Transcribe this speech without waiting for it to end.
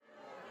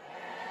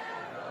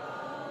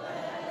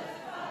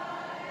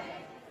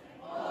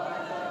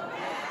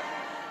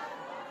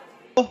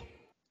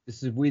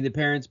This is We the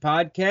Parents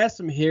podcast.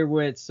 I'm here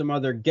with some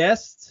other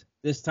guests.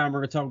 This time we're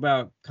going to talk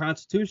about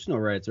constitutional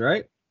rights,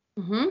 right?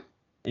 Mm-hmm.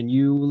 And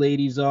you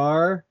ladies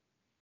are?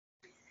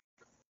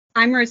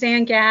 I'm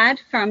Roseanne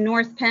Gadd from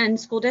North Penn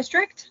School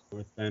District.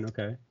 North Penn,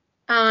 okay.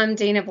 I'm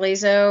Dana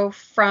Blazo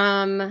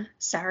from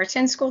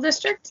Saracen School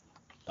District.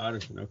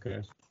 Otterson,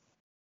 okay.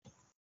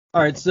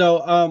 All right,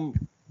 so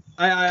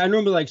I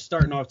normally like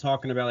starting off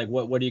talking about like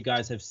what do you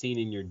guys have seen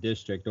in your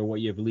district or what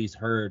you have at least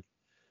heard.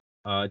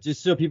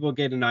 Just so people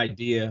get an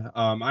idea.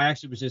 I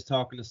actually was just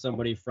talking to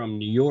somebody from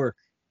New York,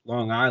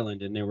 Long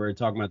Island, and they were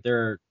talking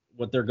about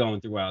what they're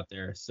going through out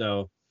there.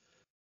 So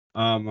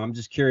I'm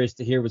just curious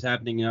to hear what's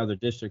happening in other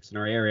districts in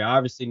our area.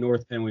 Obviously,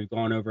 North Penn we've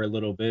gone over a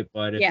little bit,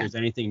 but if there's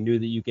anything new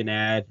that you can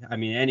add, I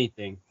mean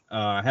anything.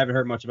 I haven't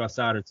heard much about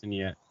Souderton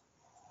yet.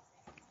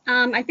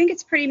 I think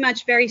it's pretty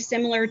much very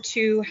similar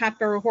to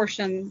Hatboro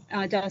Horsham,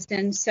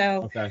 Dustin.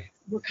 So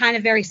we're kind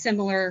of very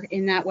similar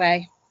in that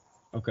way.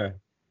 Okay.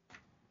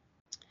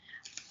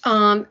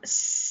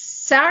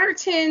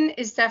 Souderton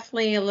is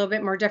definitely a little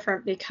bit more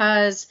different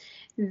because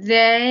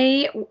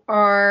they're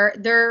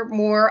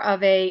more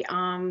of a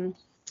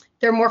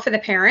they're more for the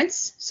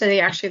parents, so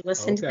they actually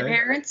listen to the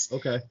parents.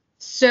 Okay.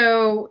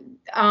 So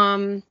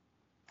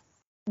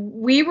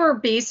we were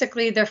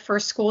basically the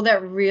first school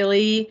that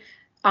really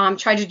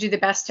tried to do the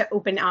best to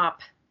open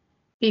up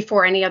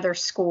before any other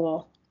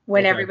school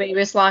when everybody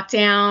was locked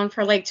down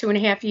for like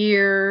 2.5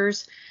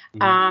 years.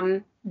 Mm-hmm.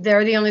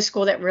 They're the only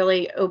school that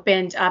really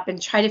opened up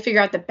and tried to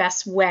figure out the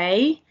best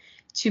way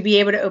to be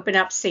able to open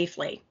up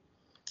safely.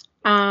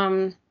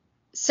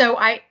 So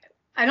I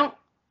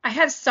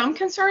have some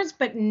concerns,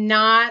 but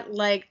not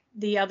like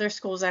the other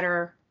schools that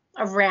are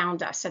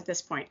around us at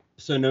this point.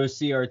 So no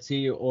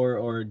CRT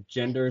or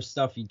gender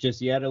stuff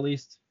just yet, at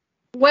least?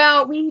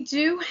 Well, we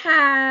do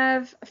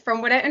have,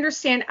 from what I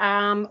understand,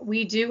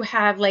 we do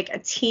have like a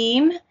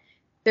team.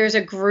 There's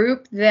a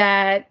group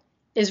that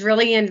is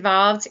really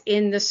involved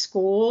in the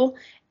school,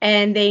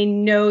 and they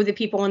know the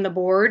people on the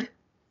board.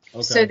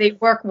 Okay. So they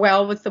work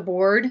well with the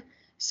board.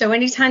 So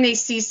anytime they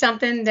see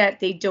something that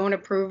they don't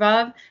approve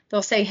of,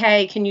 they'll say,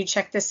 hey, can you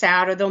check this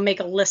out? Or they'll make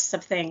a list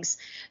of things.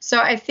 So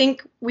I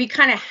think we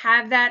kind of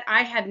have that.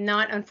 I have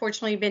not,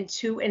 unfortunately, been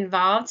too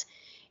involved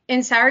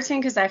in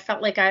Souderton because I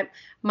felt like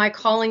my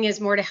calling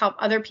is more to help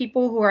other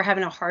people who are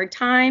having a hard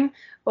time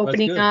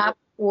opening up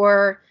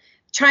or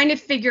trying to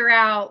figure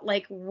out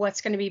like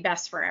what's going to be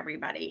best for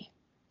everybody.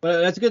 Well,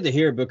 that's good to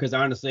hear because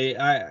honestly,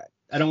 I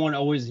don't want to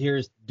always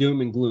hear doom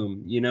and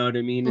gloom. You know what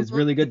I mean? Mm-hmm. It's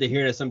really good to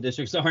hear that some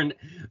districts aren't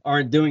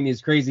doing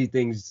these crazy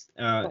things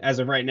as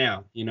of right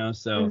now. You know,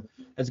 so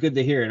that's good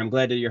to hear, and I'm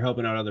glad that you're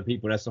helping out other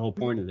people. That's the whole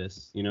point of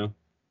this. You know.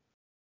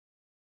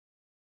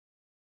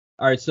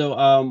 All right,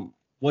 so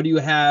what do you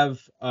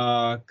have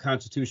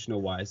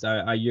constitutional wise?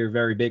 You're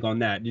very big on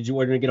that. Did you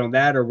want to get on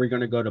that, or we're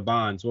going to go to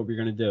bonds? What we're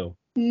going to do?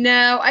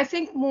 No, I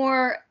think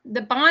more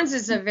the bonds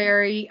is a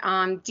very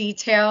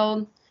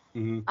detailed.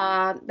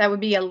 Mm-hmm. That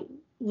would be a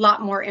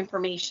lot more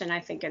information,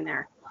 I think, in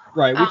there.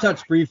 Right. We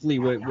touched briefly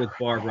with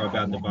Barbara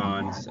about the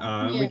bonds.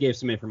 We gave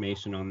some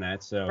information on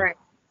that. So. Right.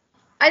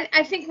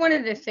 I think one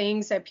of the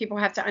things that people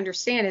have to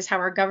understand is how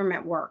our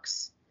government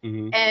works.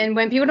 Mm-hmm. And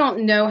when people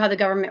don't know how the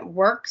government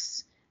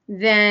works,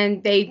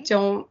 then they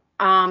don't,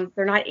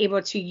 they're not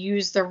able to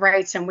use the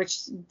rights in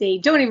which they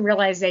don't even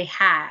realize they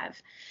have.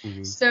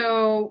 Mm-hmm.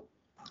 So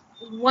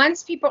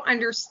once people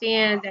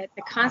understand that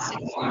the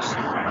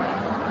Constitution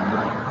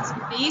is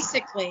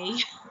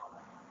basically,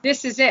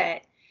 this is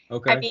it.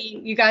 Okay. I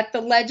mean, you got the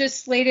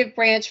legislative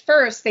branch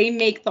first, they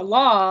make the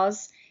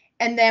laws,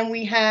 and then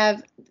we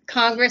have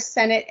Congress,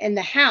 Senate, and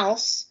the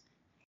House,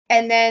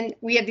 and then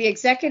we have the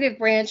executive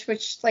branch,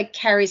 which like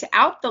carries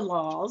out the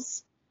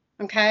laws.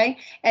 Okay.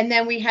 And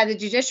then we have the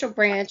judicial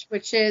branch,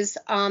 which is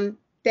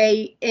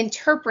they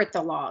interpret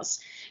the laws.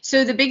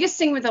 So the biggest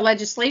thing with the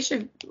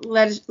legislative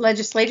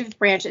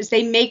branch is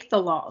they make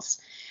the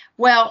laws.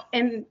 Well,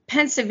 in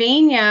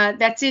Pennsylvania,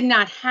 that did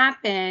not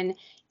happen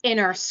in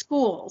our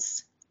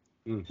schools.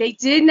 They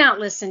did not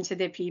listen to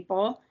the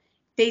people.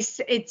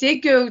 It did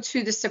go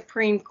to the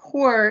Supreme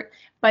Court,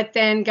 but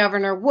then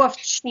Governor Wolf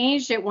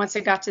changed it once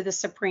it got to the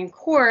Supreme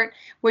Court,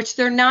 which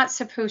they're not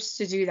supposed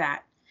to do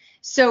that.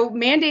 So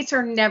mandates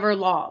are never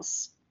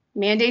laws.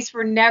 Mandates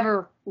were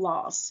never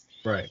laws.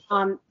 Right.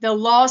 The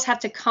laws have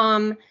to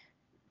come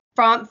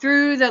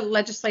through the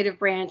legislative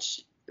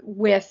branch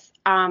with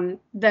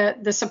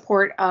the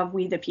support of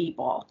we the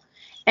people.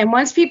 And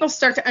once people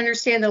start to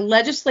understand the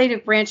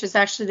legislative branch is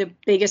actually the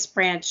biggest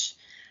branch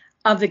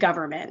of the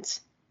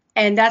government,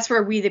 and that's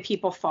where we the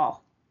people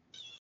fall.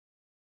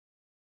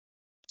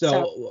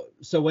 So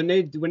when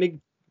they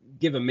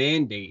give a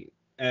mandate,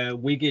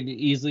 we could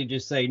easily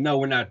just say, no,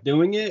 we're not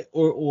doing it.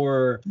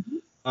 Or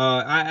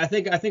I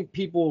think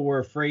people were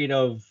afraid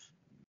of,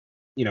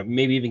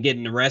 maybe even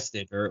getting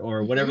arrested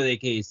or whatever the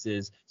case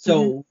is.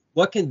 So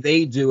what can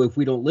they do if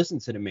we don't listen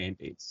to the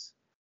mandates?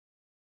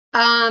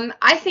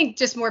 I think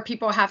just more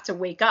people have to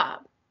wake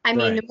up. I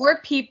mean, the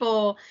more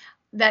people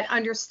that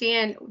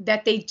understand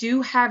that they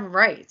do have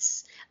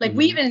rights. Like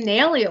we have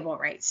inalienable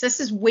rights. This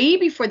is way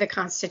before the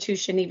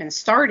Constitution even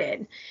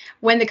started.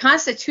 When the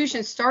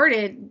Constitution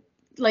started,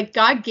 like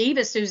God gave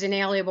us those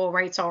inalienable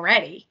rights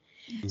already.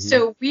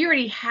 So we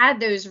already had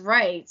those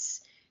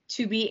rights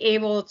to be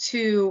able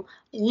to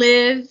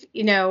live,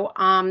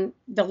 the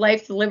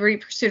life, the liberty,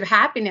 pursuit of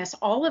happiness.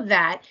 All of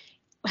that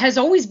has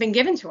always been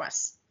given to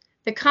us.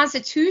 The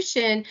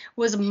Constitution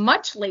was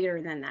much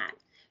later than that.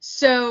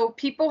 So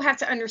people have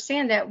to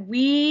understand that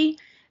we,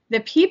 the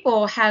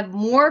people, have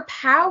more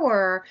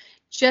power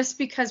just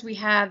because we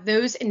have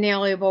those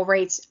inalienable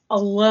rights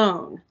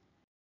alone.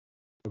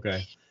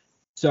 Okay.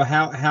 So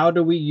how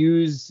do we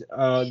use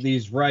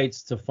these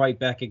rights to fight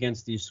back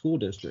against these school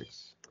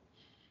districts?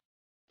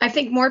 I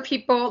think more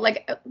people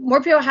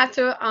have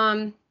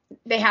to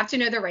they have to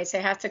know their rights.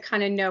 They have to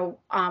kind of know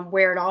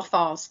where it all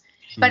falls.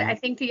 But I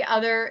think the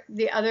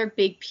other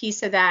big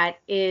piece of that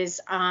is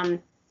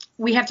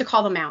we have to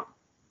call them out.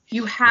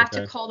 You have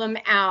to call them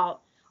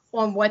out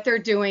on what they're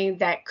doing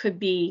that could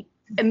be,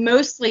 and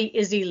mostly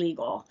is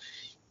illegal.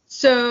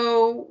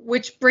 So,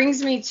 which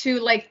brings me to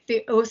like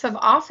the oath of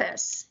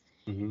office.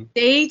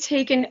 They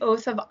take an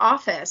oath of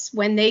office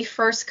when they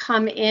first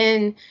come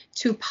in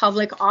to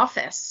public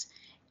office,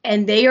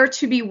 and they are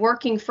to be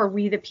working for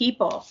we the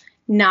people,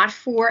 not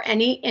for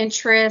any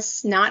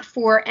interests, not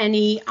for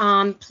any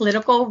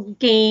political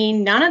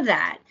gain, none of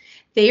that.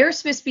 They are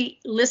supposed to be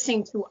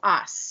listening to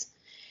us.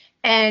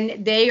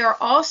 And they are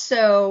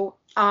also,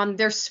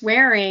 they're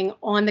swearing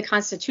on the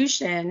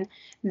Constitution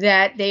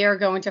that they are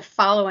going to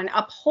follow and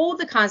uphold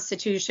the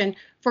Constitution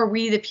for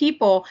we the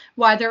people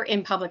while they're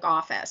in public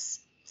office.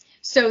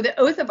 So the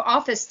oath of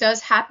office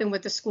does happen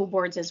with the school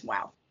boards as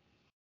well.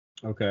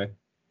 Okay.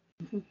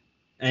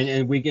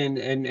 And we can,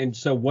 and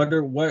so what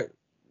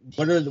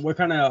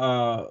kind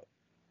of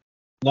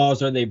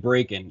laws are they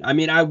breaking? I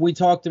mean, we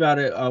talked about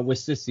it with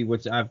Sissy,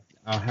 which I'll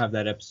have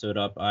that episode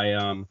up.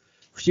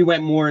 She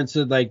went more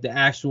into like the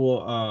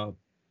actual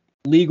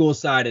legal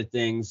side of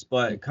things,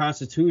 but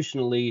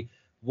constitutionally,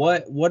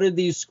 what are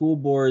these school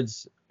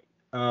boards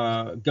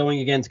going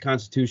against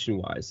constitution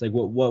wise? Like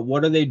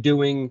what are they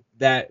doing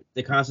that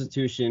the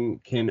Constitution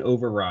can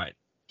override?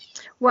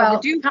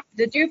 Well,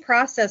 the due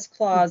process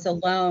clause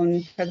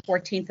alone for the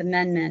 14th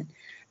Amendment,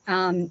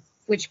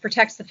 which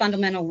protects the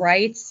fundamental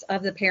rights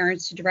of the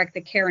parents to direct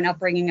the care and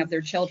upbringing of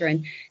their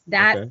children,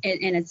 that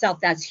in itself,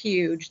 that's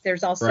huge.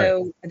 There's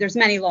also, there's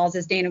many laws,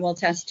 as Dana will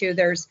attest to.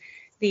 There's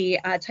the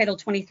Title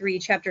 23,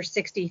 Chapter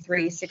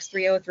 63,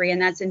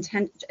 and that's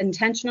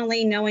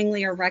intentionally,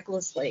 knowingly, or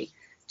recklessly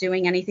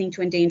doing anything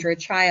to endanger a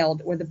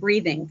child or the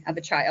breathing of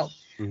a child.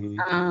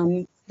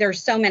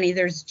 There's so many.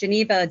 There's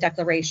Geneva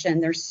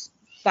Declaration. There's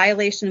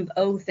violation of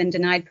oath and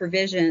denied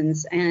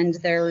provisions, and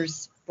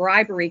there's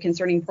bribery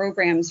concerning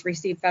programs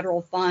receive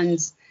federal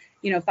funds,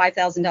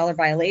 $5,000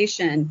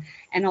 violation,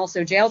 and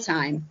also jail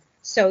time.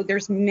 So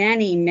there's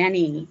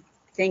many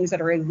things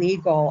that are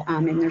illegal,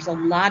 and there's a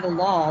lot of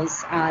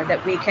laws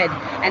that we could,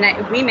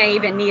 and we may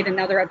even need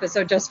another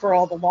episode just for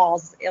all the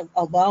laws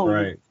alone.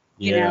 Right.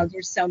 Yeah.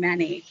 There's so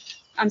many.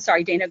 I'm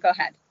sorry, Dana, go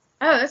ahead.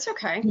 Oh, that's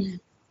okay.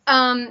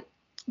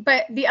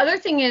 But the other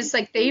thing is,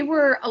 like, a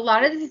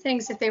lot of the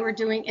things that they were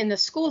doing in the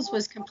schools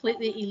was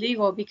completely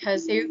illegal,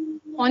 because they,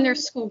 on their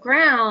school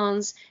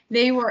grounds,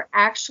 they were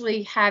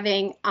actually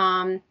having,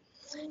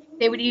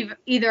 they would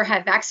either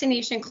have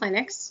vaccination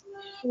clinics,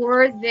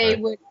 or they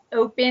would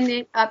open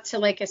it up to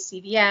like a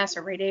CVS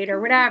or Rite Aid or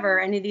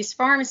whatever, any of these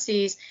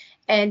pharmacies,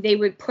 and they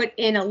would put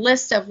in a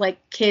list of like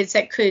kids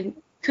that could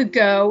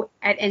go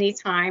at any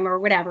time or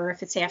whatever,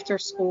 if it's after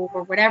school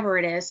or whatever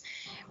it is.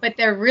 But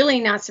they're really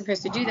not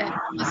supposed to do that,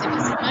 because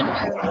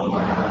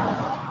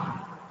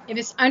if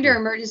it's under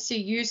emergency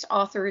use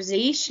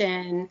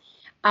authorization,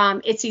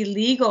 it's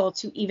illegal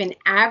to even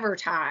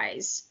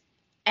advertise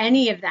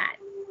any of that,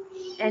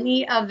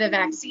 any of the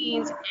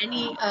vaccines,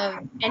 any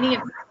of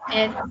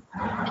and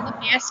the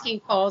masking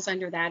falls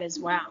under that as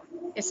well.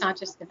 It's not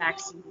just the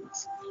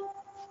vaccines.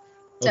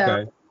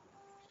 Okay.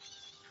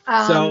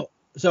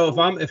 So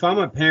if I'm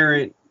a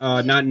parent,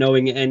 not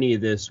knowing any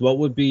of this, what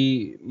would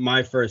be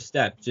my first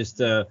step? Just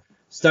to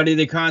study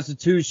the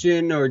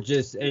Constitution, or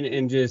just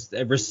just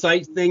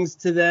recite things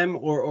to them,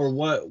 or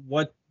what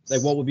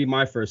would be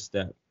my first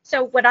step?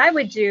 So what I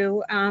would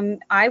do,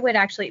 I would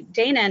actually,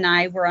 Dana and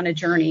I were on a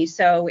journey.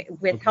 So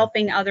with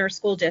helping other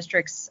school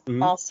districts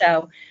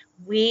also,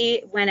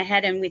 we went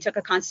ahead and we took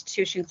a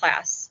Constitution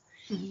class.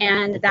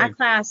 And that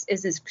class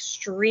is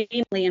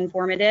extremely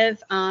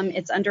informative.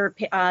 It's under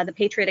the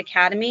Patriot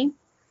Academy.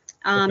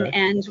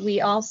 And we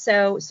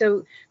also,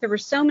 so there were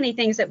so many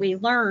things that we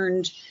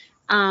learned,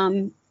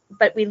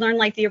 but we learned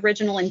like the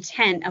original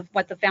intent of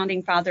what the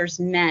founding fathers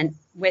meant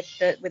with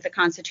the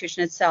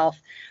Constitution itself.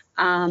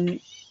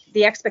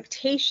 The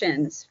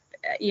expectations,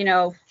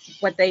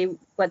 what they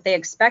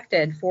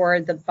expected for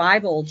the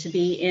Bible to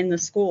be in the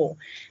school.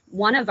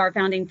 One of our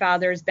founding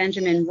fathers,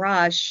 Benjamin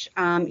Rush,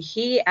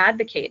 he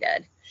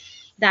advocated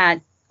that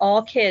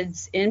all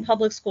kids in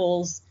public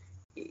schools,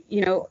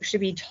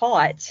 should be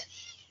taught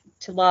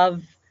to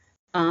love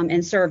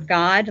and serve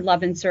God,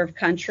 love and serve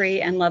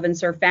country, and love and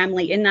serve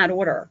family, in that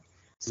order.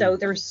 So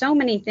there's so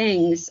many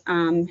things,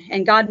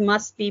 and God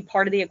must be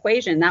part of the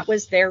equation. That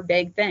was their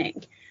big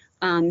thing.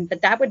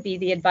 But that would be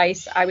the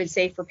advice I would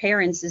say for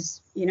parents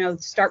is,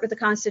 start with the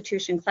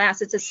Constitution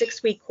class. It's a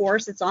 6-week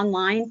course. It's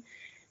online.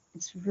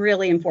 It's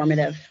really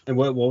informative. And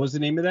what was the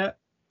name of that?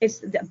 It's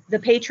the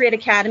Patriot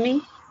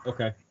Academy.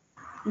 Okay.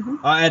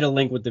 I'll add a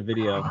link with the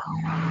video. Okay.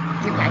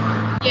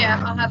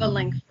 Yeah, I'll have a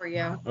link for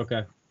you.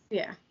 Okay.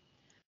 Yeah.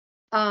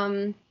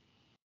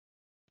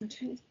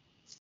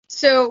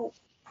 So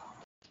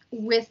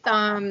with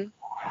the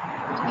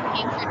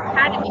Patriot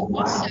Academy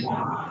also,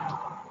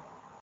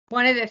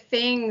 one of the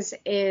things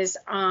is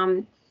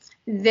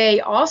they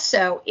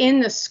also,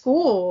 in the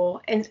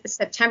school, in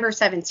September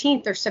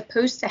 17th, they're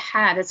supposed to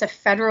have, it's a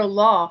federal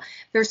law,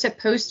 they're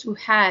supposed to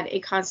have a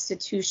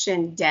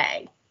Constitution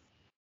Day.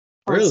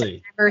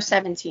 Really? September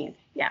 17th,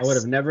 yes. I would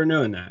have never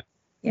known that.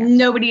 Yes.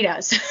 Nobody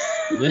does.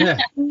 Yeah.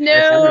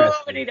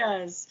 Nobody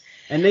does.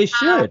 And they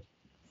should.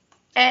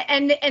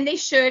 And they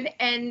should.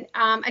 And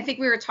I think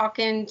we were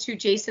talking to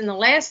Jason the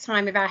last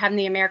time about having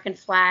the American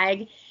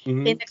flag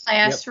in the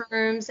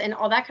classrooms and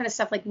all that kind of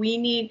stuff. Like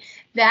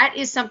that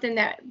is something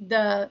that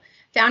the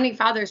founding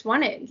fathers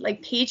wanted.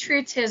 Like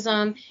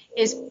patriotism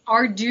is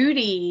our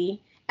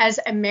duty as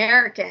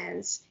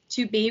Americans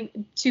to be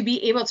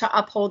able to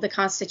uphold the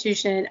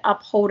Constitution and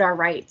uphold our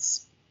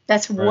rights.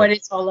 That's what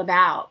it's all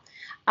about.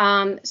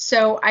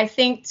 So I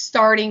think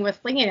starting with,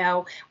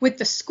 with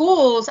the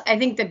schools, I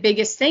think the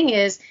biggest thing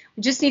is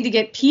we just need to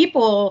get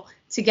people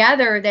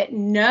together that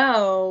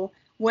know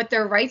what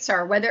their rights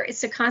are, whether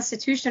it's the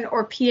Constitution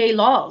or PA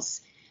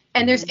laws.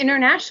 And there's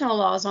international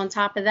laws on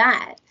top of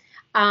that.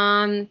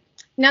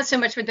 Not so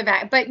much with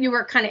the but you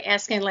were kind of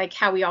asking like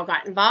how we all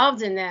got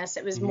involved in this.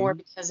 It was more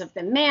because of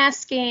the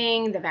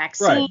masking, the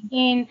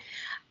vaccine.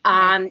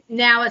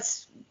 Now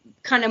it's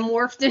kind of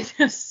morphed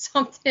into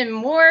something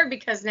more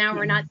because now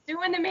we're not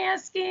doing the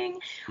masking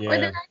or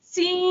the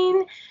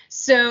vaccine.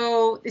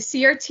 So the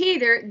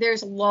CRT,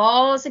 there's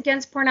laws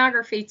against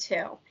pornography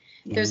too.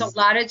 There's a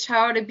lot of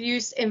child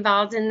abuse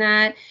involved in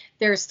that.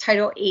 There's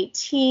Title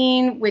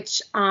 18,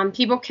 which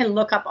people can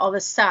look up all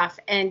this stuff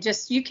and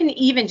you can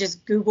even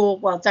just Google,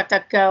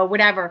 DuckDuckGo,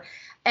 whatever,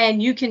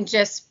 and you can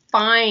just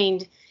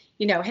find,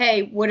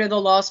 hey, what are the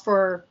laws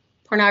for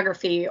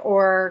pornography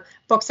or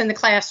books in the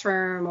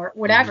classroom or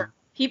whatever.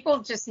 People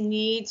just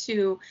need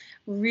to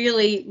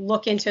really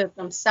look into it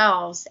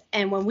themselves.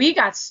 And when we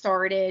got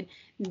started,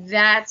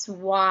 that's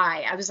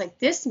why I was like,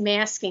 this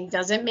masking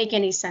doesn't make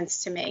any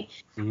sense to me.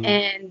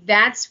 And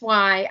that's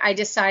why I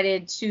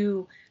decided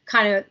to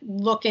kind of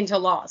look into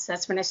laws.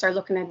 That's when I started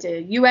looking into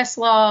U.S.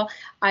 law.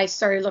 I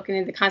started looking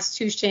into the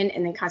Constitution,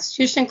 and then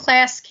Constitution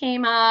class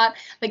came up.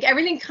 Like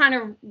everything kind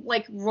of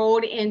like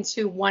rolled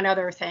into one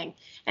other thing.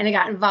 And I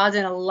got involved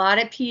in a lot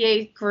of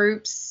PA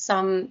groups,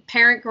 some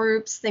parent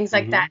groups, things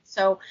like that.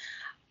 So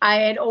I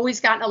had always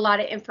gotten a lot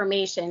of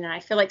information, and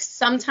I feel like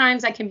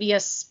sometimes I can be a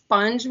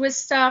sponge with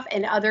stuff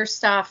and other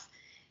stuff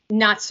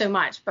not so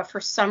much. But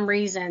for some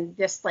reason,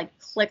 this like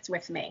clicked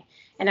with me.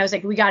 And I was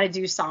like, we got to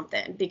do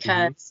something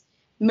because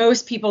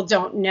most people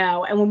don't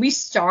know. And when we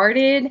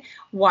started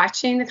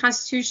watching the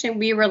Constitution,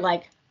 we were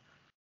like,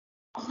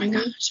 oh my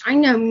gosh, I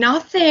know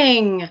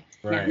nothing.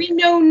 Right. We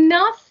know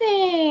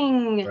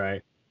nothing.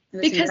 Right.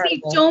 Because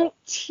they don't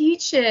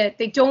teach it.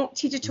 They don't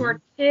teach it to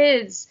our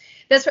kids.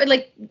 That's why,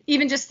 like,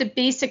 even just the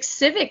basic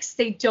civics,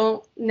 they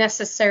don't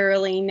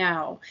necessarily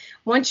know.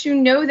 Once you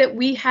know that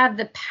we have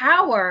the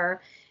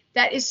power,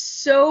 that is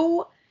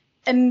so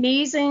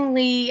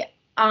amazingly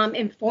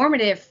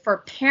informative for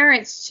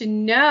parents to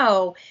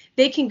know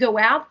they can go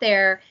out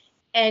there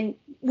and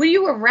what are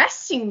you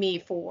arresting me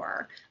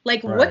for?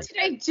 Like, what did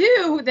I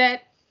do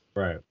that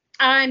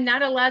I'm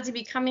not allowed to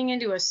be coming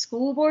into a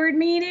school board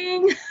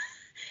meeting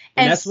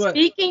and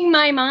speaking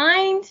my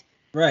mind?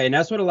 Right. And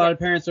that's what a lot of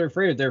parents are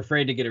afraid of. They're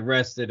afraid to get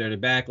arrested or to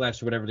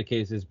backlash or whatever the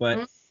case is.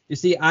 But you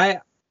see,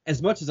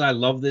 as much as I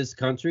love this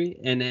country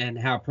and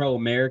how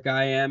pro-America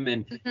I am,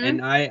 and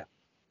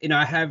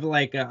I have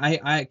like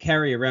I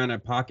carry around a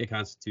pocket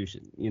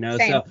constitution,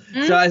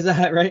 so as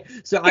I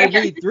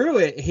read through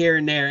it here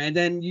and there, and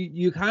then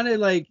you kind of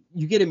like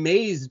you get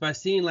amazed by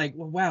seeing like,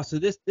 well, wow, so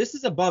this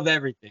is above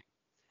everything.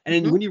 And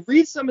then when you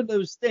read some of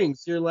those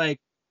things, you're like,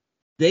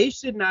 they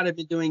should not have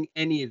been doing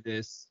any of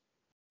this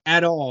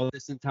at all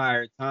this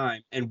entire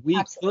time, and we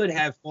could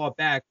have fought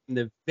back from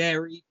the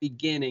very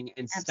beginning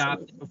and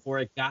stopped it before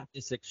it got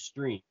this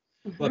extreme.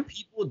 But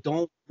people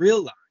don't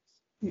realize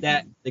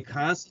that the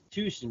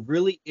Constitution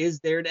really is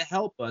there to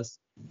help us,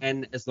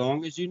 and as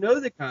long as you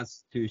know the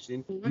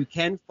Constitution, you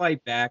can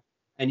fight back,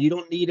 and you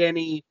don't need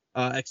any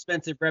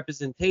expensive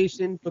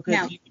representation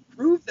because you can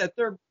prove that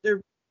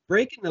they're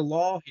breaking the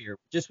law here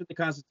just with the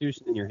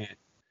Constitution in your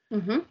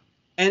hand.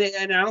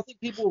 And I don't think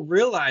people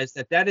realize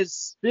that is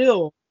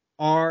still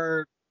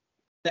our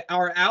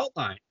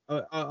outline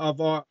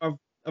of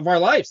our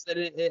lives, that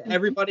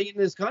everybody in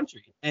this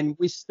country, and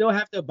we still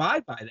have to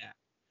abide by that.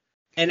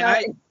 And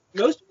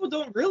most people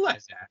don't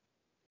realize that.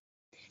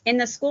 in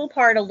the school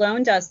part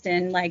alone,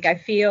 Dustin, like I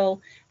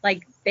feel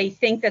like they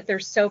think that they're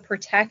so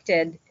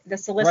protected. The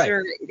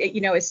solicitor,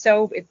 you know, is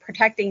so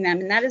protecting them,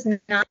 and that is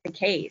not the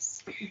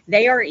case.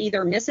 They are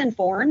either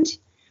misinformed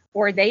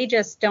or they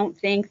just don't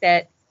think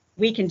that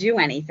we can do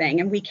anything,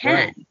 and we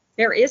can. Right.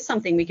 There is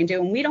something we can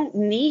do, and we don't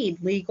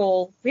need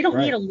legal. We don't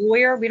need a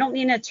lawyer. We don't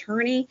need an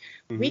attorney.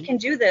 Mm-hmm. We can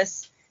do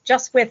this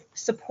just with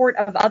support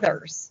of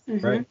others.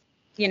 Mm-hmm. Right.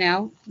 You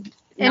know,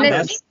 and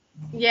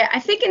I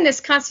think in this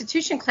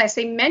Constitution class,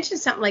 they mentioned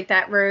something like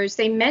that, Rose.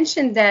 They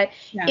mentioned that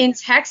in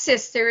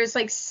Texas, there is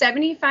like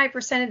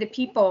 75% of the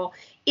people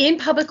in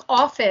public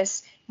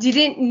office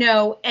didn't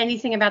know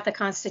anything about the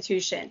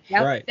Constitution.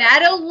 Yep. Right.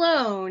 That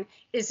alone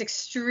is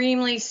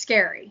extremely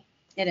scary.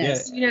 It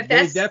is. Yeah, you know, if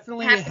that's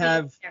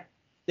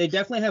they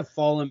definitely have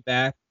fallen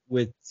back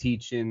with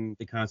teaching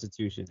the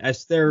Constitution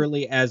as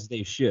thoroughly as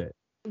they should.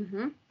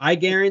 Mm-hmm. I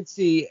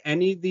guarantee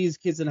any of these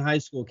kids in high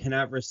school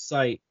cannot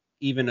recite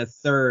even a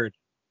third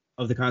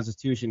of the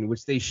Constitution,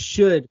 which they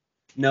should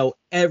know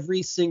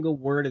every single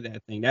word of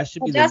that thing. That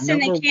should be Justin,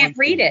 the number they can't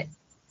read it.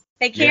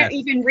 They can't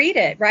even read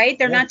it, right?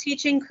 They're not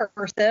teaching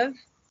cursive.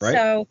 Right.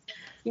 So,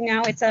 you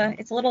know, it's a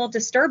little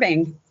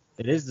disturbing.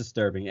 It is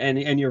disturbing.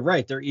 And you're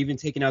right. They're even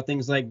taking out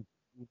things like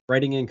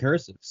writing in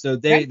cursive. So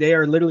they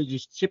are literally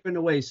just chipping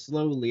away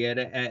slowly at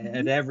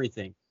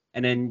everything.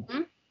 And then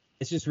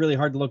it's just really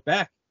hard to look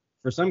back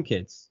for some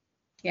kids.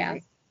 Yeah.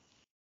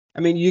 I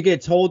mean, you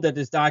get told that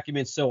this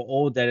document's so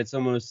old that it's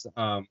almost,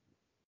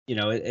 you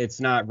know, it's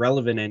not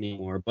relevant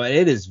anymore, but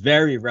it is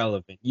very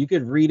relevant. You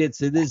could read it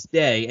to this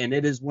day, and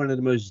it is one of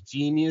the most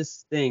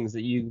genius things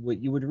that you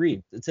would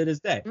read to this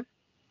day.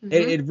 Mm-hmm.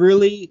 It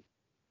really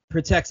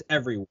protects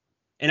everyone,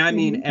 and I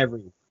mean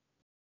everyone.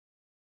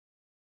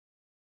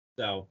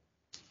 So,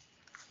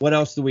 what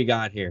else do we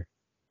got here?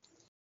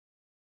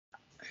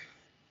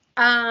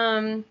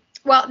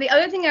 Well, the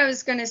other thing I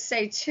was going to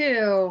say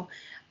too,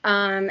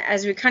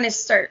 as we kind of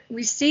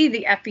we see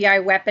the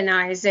FBI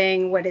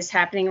weaponizing what is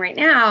happening right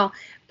now,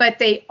 but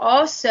they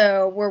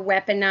also were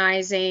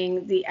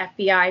weaponizing the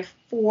FBI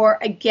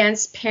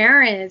against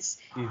parents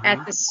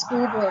at the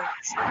school boards.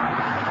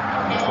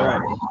 That's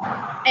right.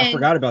 I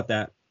forgot about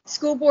that.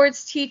 School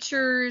boards,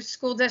 teachers,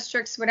 school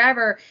districts,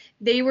 whatever,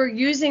 they were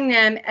using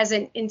them as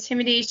an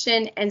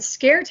intimidation and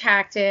scare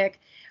tactic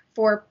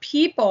for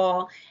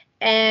people.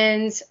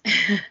 And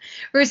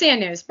Roseanne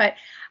knows, but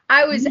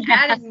I was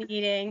at a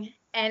meeting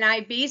and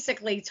I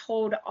basically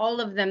told all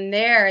of them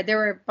there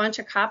were a bunch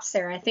of cops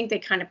there. I think they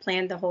kind of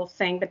planned the whole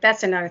thing, but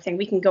that's another thing.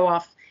 We can go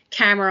off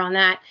camera on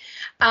that.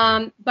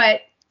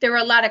 But there were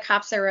a lot of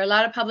cops. There were a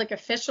lot of public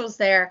officials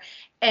there.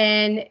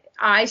 And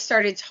I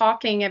started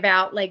talking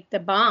about like the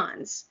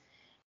bonds.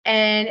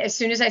 And as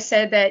soon as I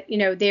said that, you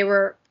know, they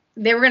were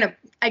going to,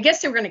 I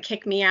guess they were going to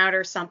kick me out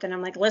or something.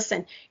 I'm like,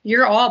 listen,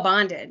 you're all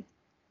bonded.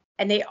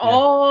 And they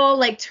all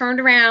like turned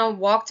around,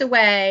 walked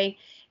away.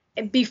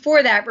 And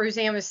before that,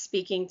 Roseanne was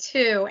speaking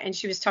too, and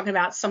she was talking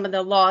about some of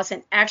the laws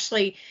and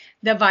actually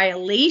the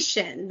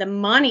violation, the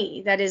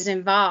money that is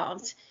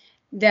involved,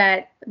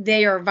 that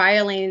they are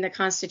violating the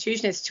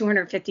Constitution is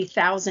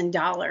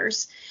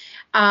 $250,000.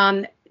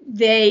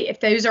 If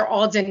those are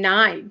all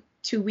denied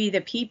to we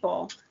the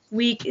people,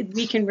 we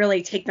can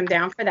really take them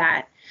down for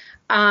that.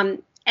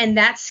 And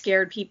that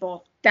scared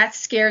people. That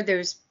scared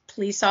those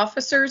police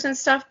officers and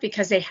stuff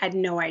because they had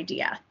no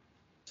idea.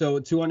 So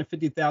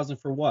 $250,000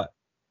 for what?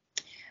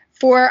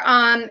 For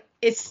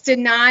it's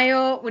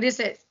denial. What is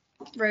it,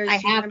 Rose? I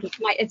have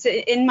it's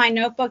in my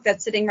notebook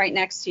that's sitting right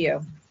next to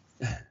you.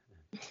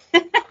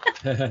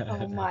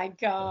 Oh my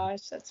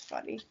gosh, that's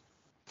funny.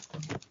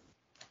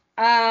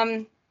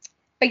 But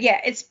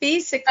yeah, it's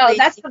basically. Oh,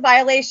 that's the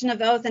violation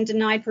of oath and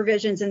denied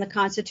provisions in the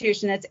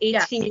Constitution. That's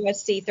 18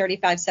 U.S.C.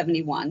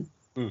 3571.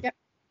 Yep.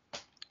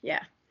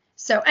 Yeah.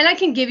 So, and I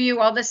can give you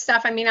all this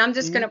stuff. I mean, I'm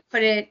just going to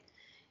put it,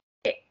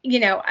 you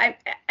know,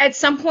 at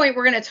some point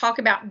we're going to talk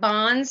about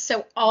bonds.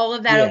 So all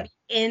of that will be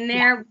in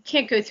there. We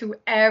can't go through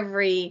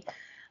every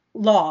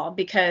law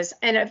because,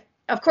 and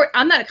of course,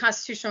 I'm not a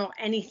constitutional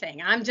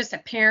anything. I'm just a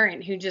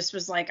parent who just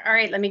was like, all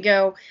right, let me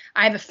go.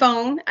 I have a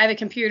phone, I have a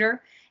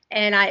computer,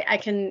 and I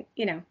can,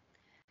 you know,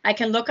 I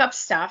can look up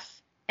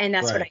stuff, and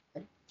that's what I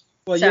did.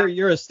 Well, so,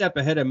 you're a step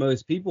ahead of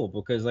most people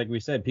because, like we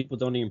said, people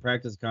don't even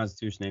practice the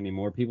Constitution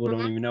anymore. People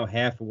don't even know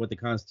half of what the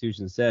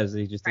Constitution says.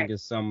 They just think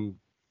it's some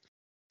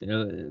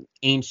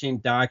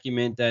ancient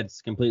document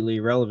that's completely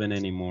irrelevant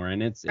anymore,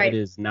 and it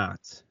is not.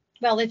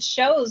 Well, it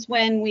shows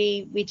when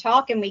we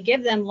talk and we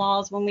give them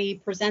laws when we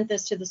present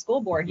this to the school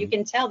board. You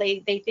can tell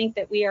they think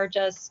that we are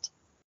just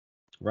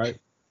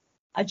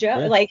a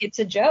joke, like it's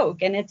a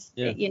joke, and it's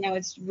you know,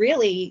 it's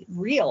really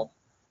real.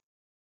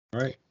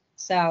 Right.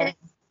 So.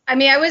 I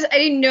mean, I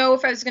didn't know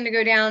if I was going to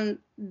go down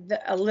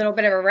a little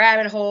bit of a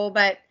rabbit hole,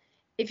 but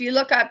if you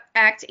look up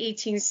Act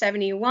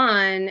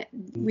 1871,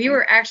 we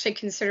were actually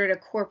considered a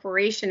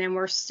corporation, and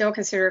we're still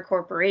considered a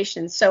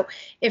corporation. So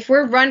if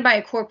we're run by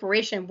a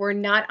corporation, we're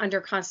not under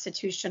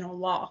constitutional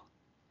law.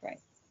 Right.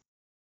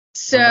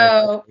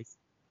 So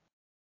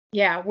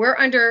Yeah, we're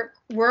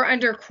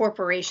under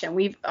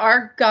corporation.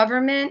 Our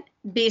government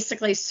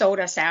basically sold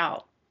us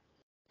out.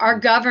 Our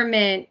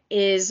government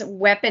is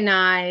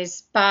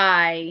weaponized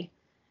by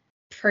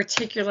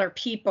particular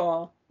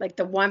people, like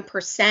the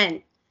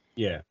 1%.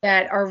 Yeah.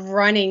 That are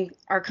running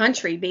our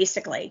country,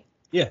 basically.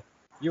 Yeah,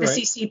 you're the right.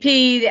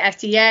 CCP, the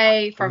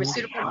FDA,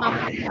 pharmaceutical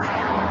companies.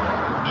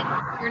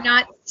 And you're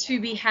not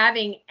to be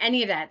having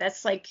any of that.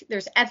 That's like,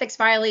 there's ethics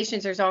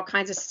violations. There's all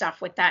kinds of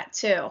stuff with that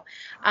too.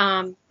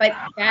 But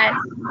that,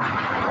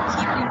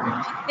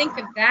 if you think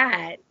of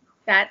that,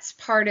 that's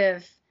part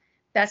of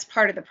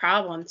the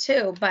problem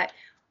too. But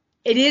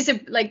it is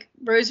like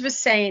Rose was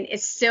saying,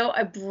 it's still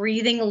a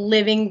breathing,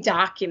 living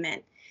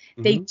document.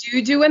 They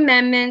do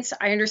amendments.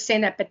 I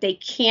understand that, but they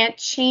can't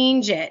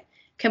change it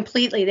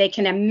completely. They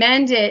can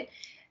amend it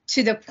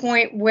to the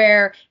point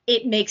where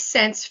it makes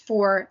sense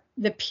for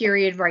the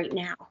period right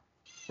now.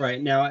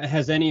 Right. Now,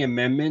 has any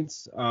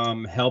amendments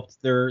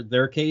helped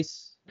their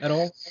case at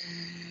all?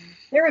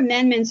 Their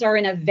amendments are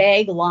in a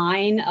vague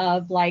line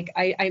of, like,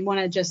 I want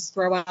to just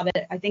throw out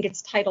it. I think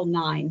it's Title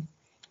IX.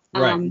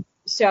 Right.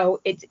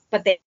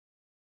 But they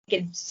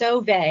get so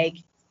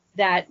vague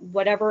that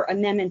whatever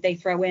amendment they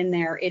throw in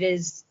there,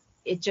 it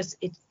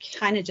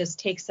kind of just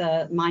takes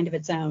a mind of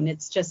its own.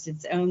 It's just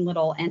its own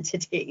little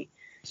entity.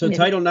 So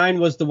Title IX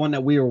was the one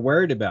that we were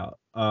worried about.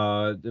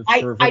 I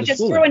just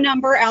threw a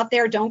number out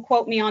there. Don't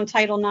quote me on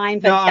Title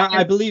IX. But no,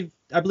 I believe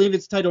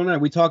it's Title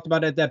IX. We talked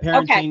about it at that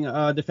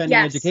parenting, defending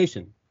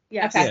education.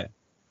 Yes. Okay.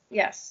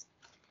 Yes.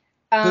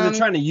 So they're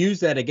trying to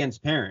use that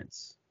against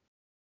parents.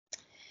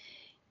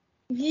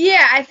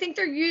 Yeah, I think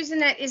they're using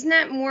that. Isn't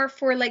that more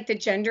for like the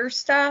gender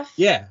stuff?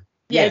 Yeah.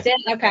 Yeah. Is it?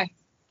 Okay.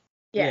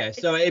 Yeah,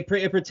 so it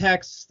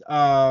protects,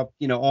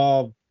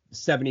 all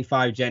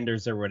 75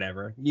 genders or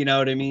whatever. You know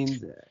what I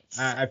mean?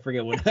 I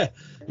forget what.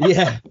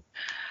 Yeah.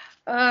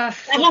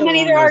 How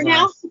many there are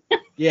now?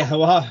 Yeah.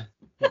 Well.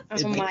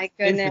 Oh my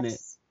goodness.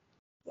 Infinite.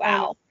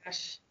 Wow. Oh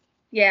gosh.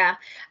 Yeah.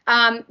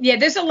 Yeah.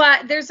 There's a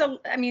lot. There's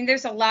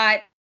a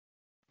lot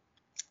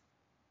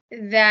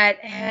that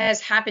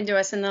has happened to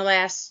us in the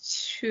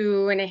last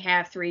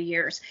 2.5, 3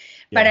 years.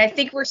 Yeah. But I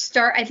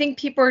think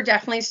people are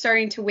definitely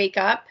starting to wake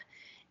up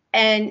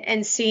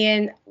and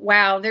seeing,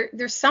 wow,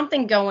 there's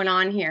something going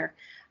on here.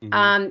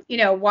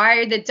 Why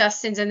are the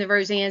Dustins and the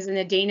Roseannes and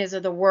the Danas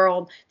of the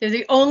world, they're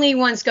the only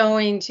ones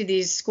going to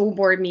these school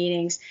board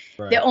meetings.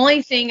 Right. The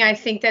only thing I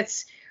think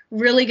that's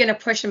really going to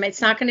push them, it's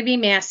not going to be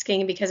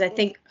masking, because I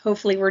think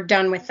hopefully we're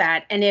done with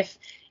that. And if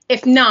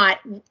not,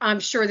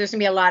 I'm sure there's going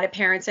to be a lot of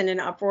parents in an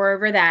uproar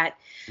over that.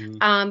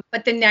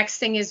 But the next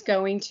thing is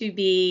going to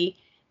be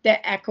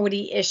the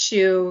equity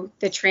issue,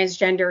 the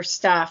transgender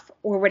stuff,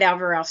 or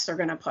whatever else they're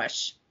going to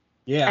push.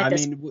 Yeah, I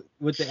mean,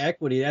 with the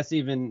equity, that's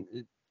even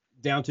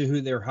down to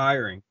who they're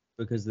hiring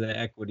because of the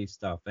equity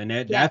stuff. And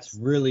that's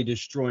really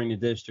destroying the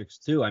districts,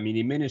 too. I mean, the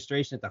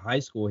administration at the high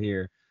school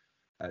here,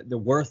 they're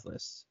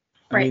worthless.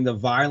 I mean, the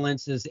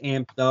violence is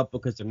amped up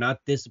because they're not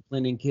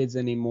disciplining kids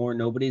anymore.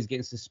 Nobody's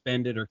getting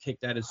suspended or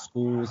kicked out of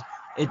schools.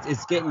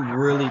 It's getting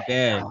really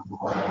bad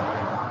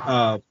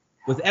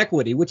with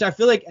equity, which I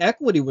feel like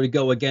equity would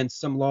go against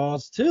some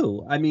laws,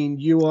 too. I mean,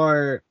 you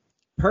are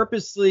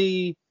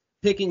purposely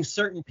picking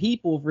certain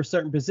people for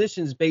certain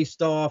positions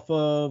based off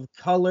of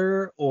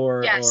color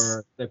or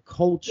the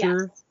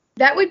culture. Yes.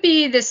 That would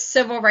be the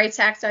Civil Rights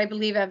Act, I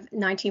believe, of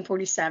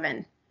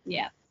 1947.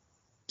 Yeah.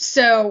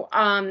 So,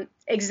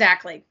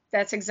 exactly.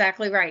 That's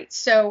exactly right.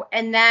 So,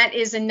 and that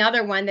is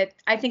another one that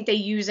I think they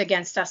use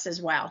against us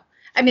as well.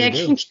 I mean,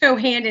 it can go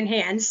hand in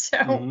hand.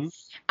 So,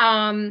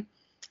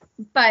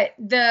 but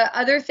the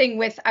other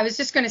thing I was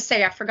just going to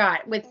say, I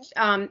forgot, with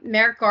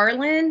Merrick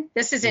Garland,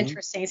 this is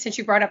interesting since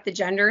you brought up the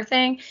gender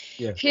thing.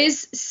 Yeah.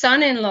 His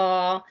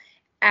son-in-law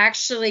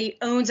actually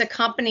owns a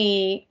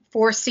company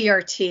for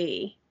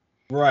CRT.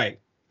 Right.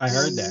 I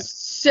heard that.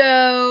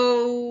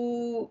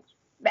 So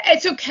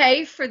it's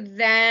okay for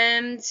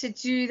them to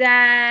do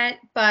that,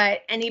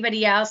 but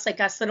anybody else, like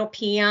us little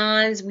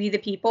peons, we the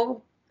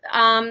people,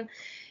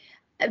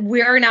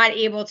 we're not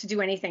able to do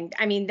anything.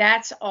 I mean,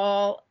 those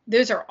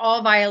are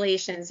all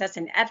violations. That's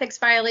an ethics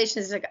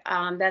violation.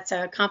 That's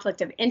a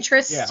conflict of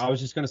interest. Yeah, I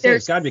was just going to say,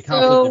 it's got to be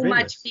conflict of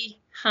interest. So much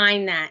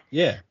behind that.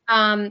 Yeah.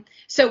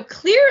 So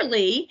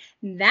clearly,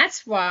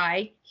 that's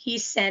why he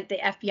sent the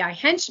FBI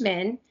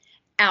henchmen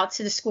out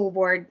to the school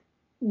board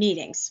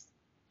meetings,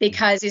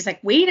 because he's like,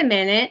 wait a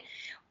minute,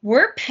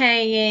 we're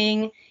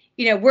paying,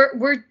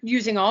 we're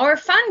using all our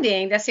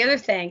funding. That's the other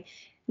thing.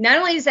 Not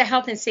only is the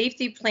health and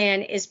safety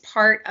plan is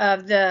part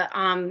of the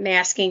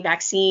masking,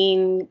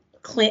 vaccine,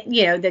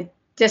 the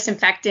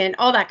disinfectant,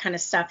 all that kind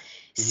of stuff.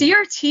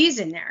 CRT's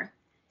in there.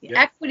 The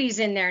equity's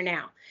in there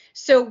now.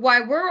 So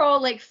while we're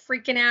all like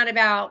freaking out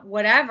about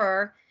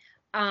whatever's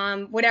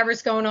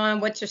going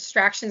on, what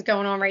distractions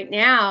going on right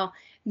now,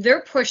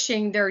 they're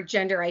pushing their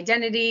gender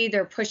identity.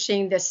 They're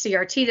pushing the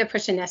CRT. They're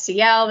pushing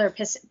SEL. They're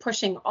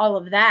pushing all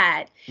of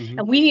that.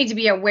 And we need to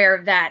be aware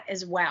of that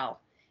as well,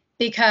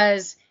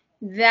 because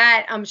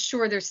that, I'm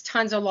sure there's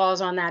tons of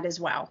laws on that as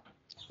well,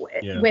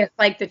 with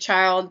like the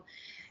child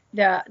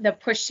the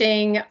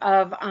pushing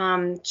of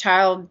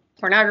child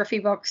pornography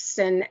books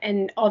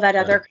and all that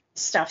other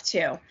stuff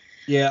too.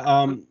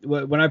 Yeah.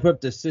 When I put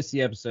up the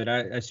Sissy episode,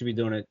 I should be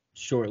doing it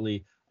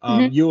shortly.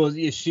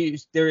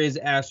 There is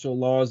actual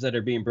laws that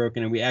are being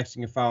broken, and we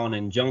actually can file an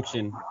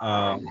injunction.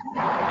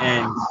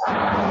 And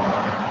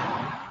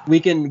we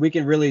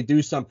can really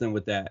do something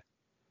with that,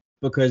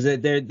 because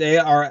they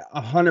are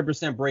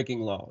 100% breaking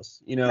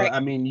laws. You know, Right. I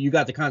mean, you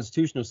got the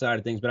constitutional side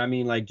of things, but I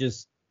mean, like,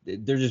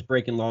 they're just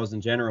breaking laws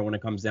in general when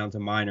it comes down to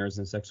minors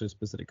and sexually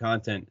specific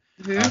content,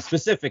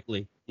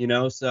 specifically. You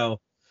know, so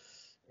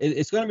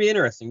it's going to be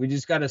interesting. We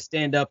just got to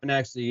stand up and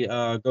actually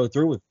go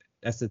through with it.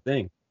 That's the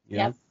thing. You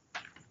know?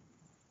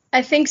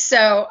 I think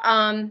so.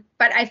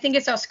 But I think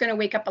it's also going to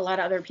wake up a lot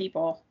of other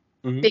people,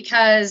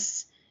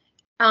 because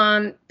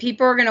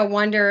people are going to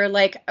wonder,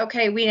 like,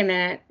 okay, wait a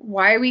minute,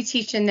 why are we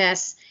teaching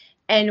this?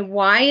 And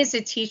why is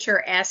a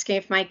teacher asking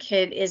if my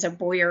kid is a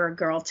boy or a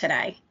girl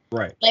today?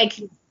 Right. Like,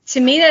 to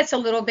me, that's a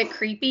little bit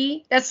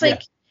creepy. That's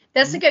like,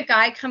 that's like a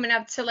guy coming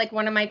up to like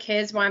one of my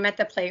kids while I'm at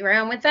the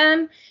playground with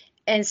them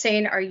and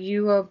saying, are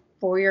you a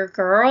boy or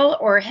girl?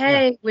 Or,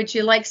 hey, would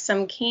you like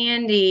some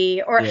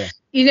candy? Or,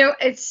 you know,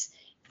 it's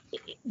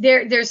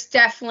there's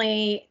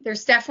definitely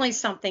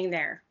something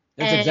there.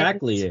 That's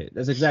exactly it.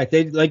 That's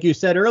exactly. Like you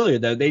said earlier,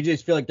 though, they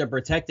just feel like they're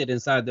protected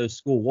inside those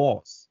school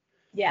walls.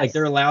 Yes. Like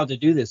they're allowed to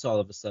do this all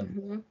of a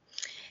sudden.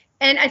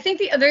 And I think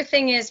the other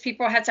thing is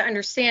people have to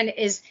understand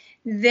is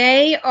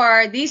these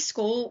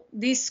school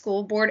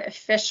board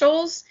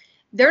officials,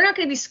 they're not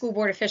going to be school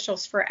board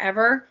officials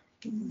forever.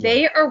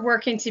 They are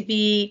working to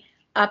be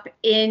up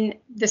in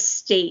the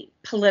state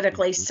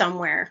politically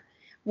somewhere,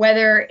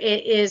 whether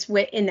it is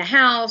in the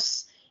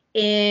House,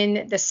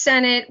 in the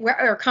Senate,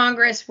 or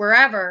Congress,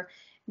 wherever.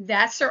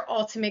 That's their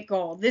ultimate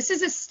goal. This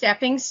is a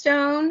stepping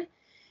stone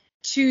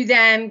to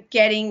them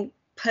being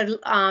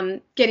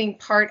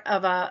part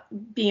of a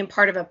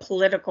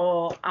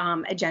political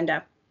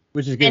agenda.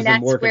 Which is gives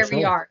them more control. And that's where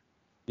we are.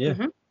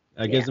 Yeah.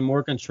 That gives them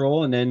more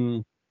control, and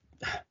then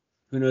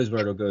who knows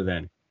where it'll go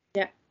then.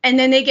 Yeah. And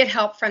then they get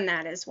help from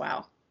that as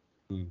well.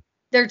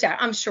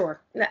 I'm sure.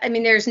 I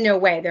mean, there's no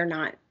way they're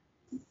not.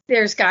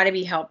 There's got to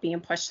be help being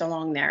pushed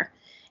along there.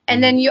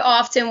 And then you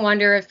often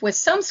wonder if with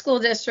some school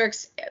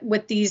districts,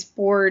 with these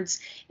boards,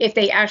 if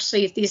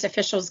these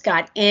officials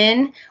got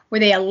in, were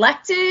they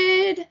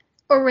elected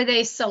or were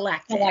they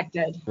selected?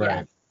 Elected. Right.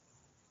 Yeah.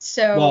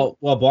 So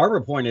well,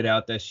 Barbara pointed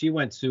out that she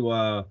went to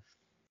I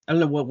don't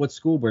know what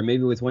school board,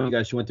 maybe with one of you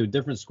guys, she went to a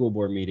different school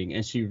board meeting,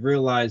 and she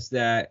realized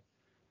that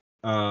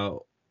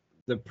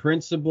the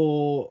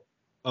principal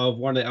of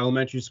one of the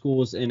elementary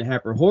schools in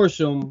Happer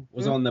Horsham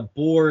was on the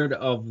board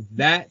of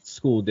that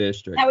school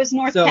district. That was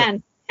North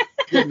Penn.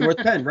 North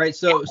Penn, right?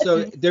 So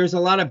there's a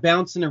lot of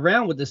bouncing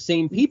around with the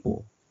same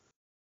people.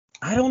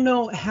 I don't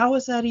know, how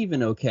is that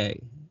even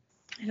okay?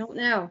 I don't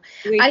know.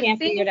 We can't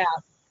figure it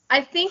out.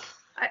 I think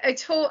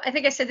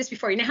I said this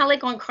before. You know how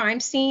like on crime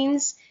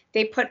scenes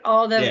they put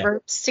all the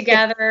ropes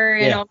together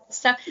and all that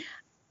stuff.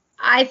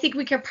 I think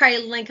we could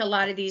probably link a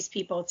lot of these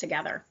people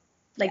together.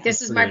 Like,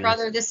 this is my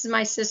brother, this is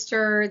my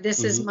sister,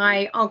 this is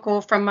my uncle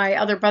from my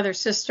other brother's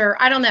sister.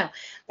 I don't know.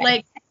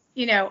 Like,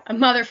 you know, a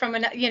mother from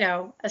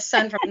a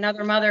son from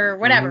another mother or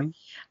whatever.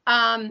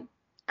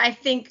 I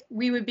think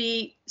we would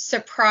be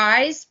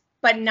surprised,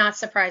 but not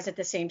surprised at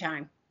the same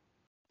time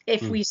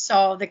if we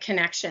saw the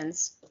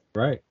connections.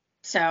 Right.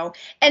 So,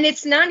 and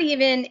it's not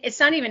even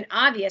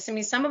obvious. I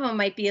mean, some of them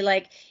might be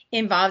like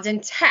involved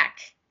in tech.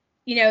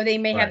 You know, they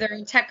may have their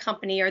own tech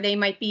company, or they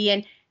might be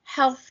in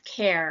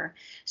healthcare.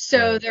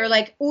 So they're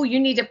like, oh, you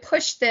need to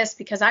push this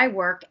because I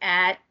work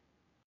at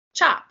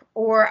CHOP,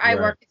 or I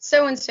work at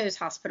so-and-so's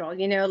hospital.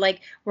 You know,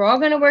 like, we're all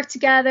going to work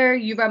together.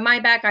 You rub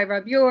my back, I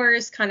rub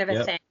yours, kind of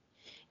a thing.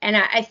 And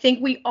I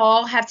think we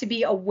all have to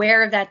be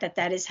aware of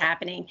that is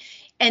happening.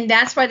 And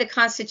that's why the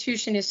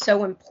Constitution is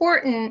so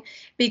important,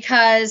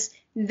 because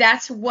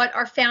that's what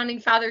our founding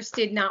fathers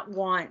did not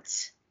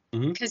want,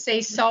 because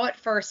they saw it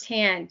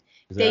firsthand.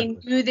 Exactly.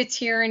 They knew the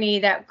tyranny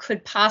that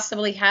could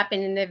possibly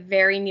happen in the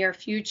very near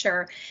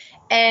future.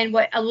 And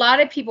what a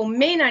lot of people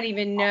may not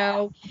even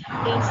know is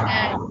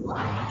that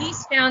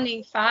these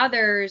founding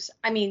fathers,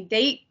 I mean,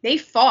 they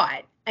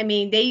fought. I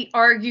mean, they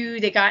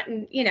argued, they got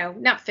in, you know,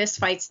 not fist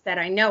fights that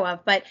I know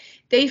of, but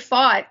they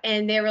fought,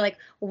 and they were like,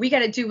 well, we got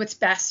to do what's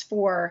best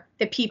for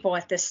the people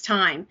at this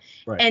time.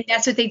 Right. And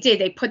that's what they did.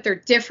 They put their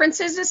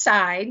differences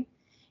aside,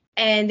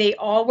 and they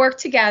all worked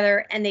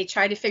together, and they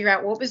tried to figure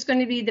out what was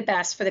going to be the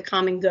best for the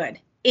common good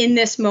in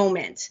this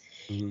moment.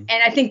 And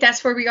I think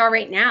that's where we are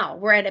right now.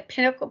 We're at a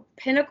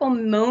pinnacle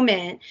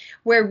moment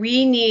where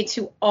we need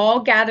to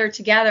all gather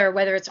together,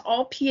 whether it's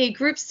all PA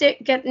groups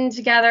getting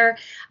together.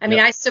 I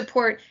mean, I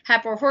support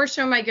Happer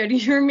Horsham. I go to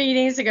your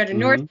meetings. I go to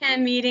North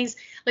Penn meetings.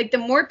 Like, the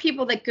more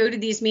people that go to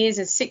these meetings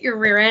and sit your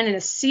rear end in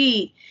a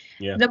seat,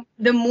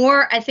 the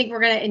more I think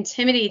we're going to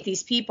intimidate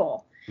these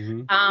people.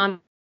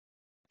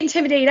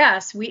 Intimidate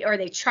us,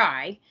 they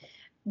try.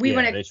 We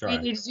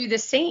need to do the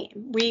same.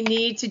 We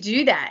need to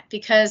do that,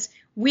 because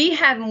we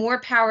have more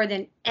power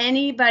than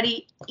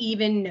anybody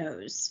even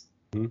knows.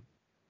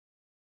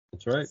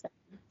 That's right. So,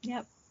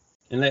 yep.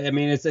 And I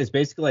mean, it's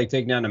basically like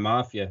taking down the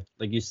mafia,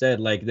 like you said.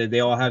 Like they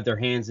all have their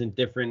hands in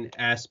different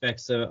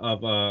aspects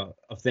of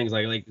things.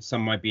 Like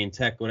some might be in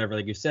tech, whatever,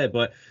 like you said.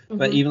 But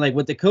even like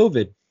with the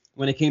COVID,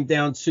 when it came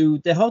down to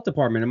the health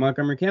department in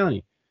Montgomery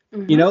County,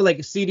 you know, like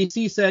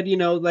CDC said, you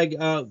know, like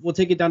we'll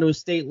take it down to a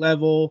state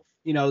level.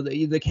 You know,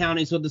 the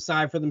counties will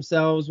decide for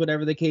themselves,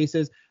 whatever the case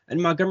is.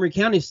 And Montgomery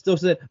County still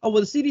said, oh,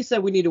 well, the CDC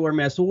said we need to wear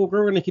masks, so we're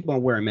going to keep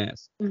on wearing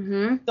masks.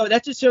 So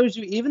that just shows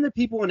you even the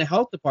people in the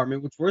health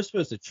department, which we're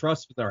supposed to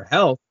trust with our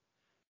health,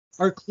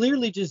 are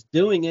clearly just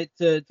doing it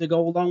to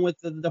go along with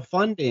the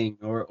funding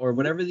or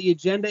whatever the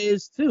agenda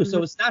is, too.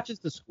 So it's not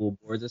just the school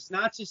boards. It's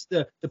not just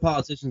the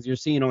politicians you're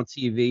seeing on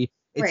TV.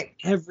 It's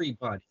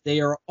everybody.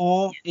 They are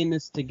all in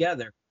this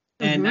together.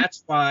 And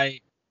that's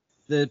why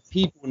the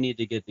people need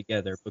to get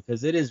together,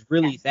 because it is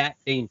really that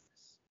dangerous.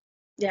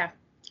 Yeah.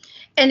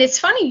 And it's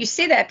funny you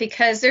say that,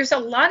 because there's a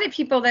lot of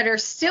people that are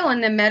still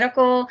in the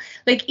medical,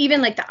 like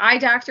even like the eye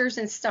doctors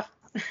and stuff.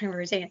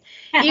 Even the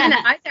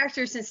eye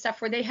doctors and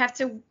stuff, where they have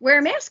to wear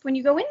a mask when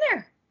you go in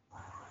there.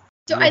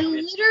 So I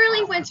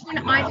literally went to an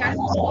eye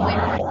doctor's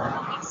appointment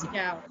a few weeks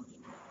ago,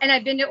 and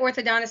I've been to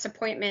orthodontist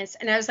appointments,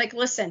 and I was like,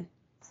 listen,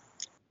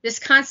 this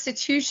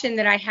Constitution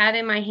that I have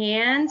in my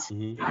hand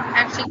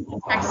actually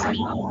protects me.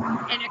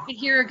 And I could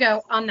hear her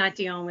go, I'm not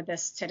dealing with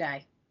this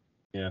today.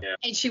 Yeah.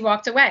 And she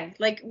walked away.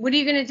 Like, what are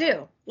you going to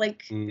do?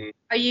 Like,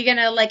 are you going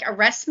to like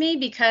arrest me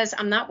because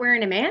I'm not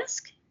wearing a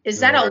mask?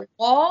 Is that a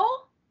law?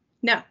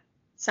 No,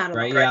 it's not a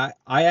law. Yeah,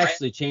 I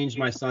actually changed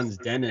my son's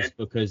dentist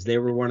because they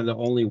were one of the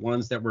only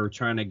ones that were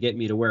trying to get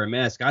me to wear a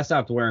mask. I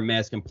stopped wearing a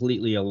mask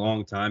completely a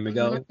long time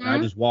ago. I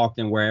just walked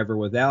in wherever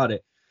without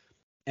it.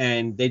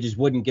 And they just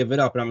wouldn't give it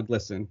up. And I'm like,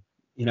 listen,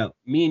 you know,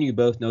 me and you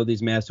both know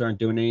these masks aren't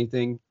doing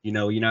anything. You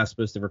know, you're not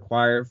supposed to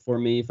require it for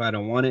me if I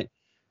don't want it.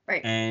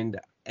 Right. And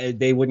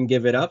they wouldn't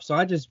give it up. So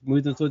I just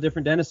moved them to a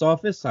different dentist's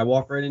office. I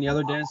walk right in the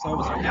other dentist's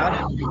office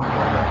without it.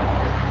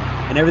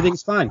 And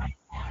everything's fine.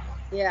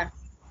 Yeah.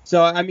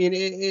 So, I mean,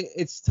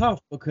 it's tough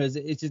because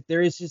it's just,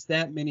 there is just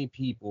that many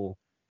people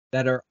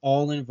that are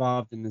all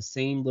involved in the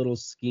same little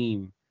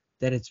scheme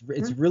that it's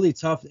really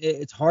tough.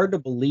 It's hard to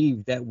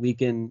believe that we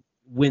can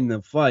win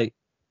the fight.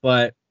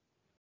 But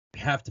we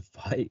have to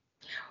fight.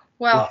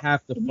 Well, we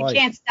have to fight. You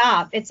can't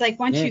stop. It's like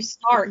once you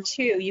start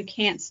too, you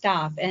can't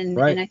stop.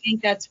 And I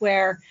think that's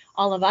where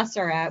all of us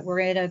are at. We're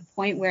at a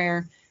point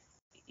where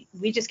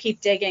we just keep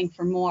digging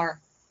for more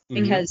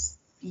because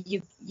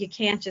you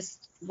can't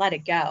just let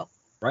it go.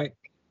 Right.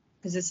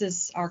 Because this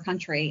is our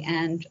country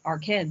and our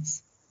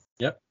kids.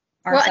 Yep.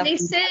 Well, and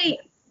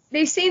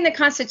they say in the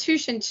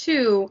Constitution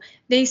too,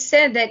 they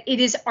said that it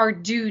is our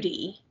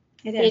duty.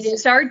 It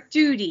is our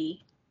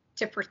duty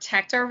to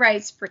protect our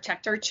rights,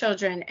 protect our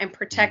children, and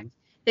protect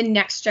the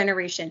next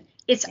generation.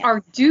 It's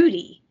our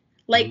duty.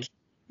 Like,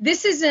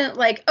 this isn't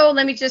like, oh,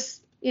 let me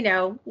just, you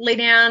know, lay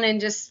down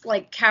and just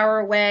like cower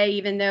away,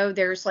 even though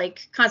there's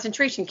like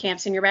concentration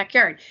camps in your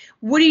backyard.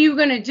 What are you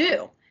going to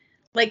do?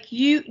 Like,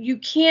 you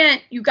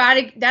can't, you got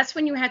to, that's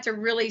when you have to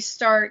really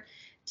start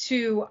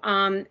to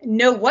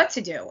know what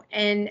to do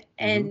and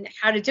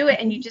how to do it.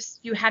 And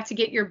you have to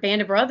get your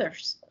band of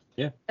brothers.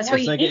 Yeah. That's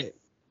what you need.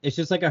 It's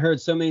just like I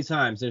heard so many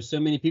times. There's so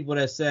many people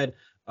that said,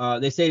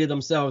 they say to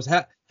themselves,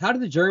 how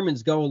did the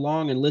Germans go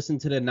along and listen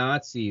to the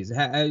Nazis?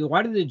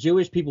 Why did the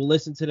Jewish people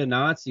listen to the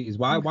Nazis?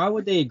 Why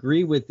would they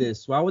agree with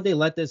this? Why would they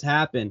let this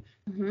happen?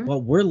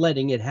 Well, we're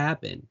letting it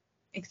happen.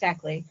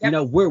 Exactly. You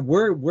know,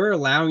 we're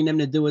allowing them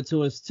to do it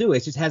to us too.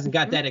 It just hasn't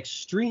got that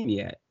extreme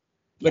yet,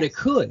 but it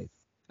could.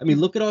 I mean,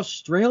 look at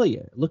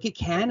Australia. Look at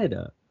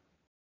Canada.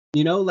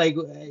 You know, like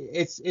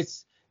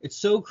it's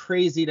so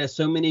crazy that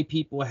so many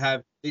people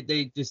have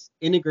they just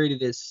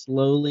integrated it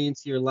slowly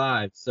into your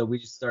lives. So we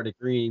just start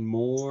agreeing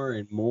more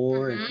and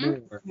more and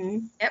more.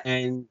 Yep.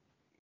 And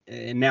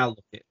now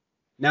look at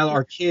now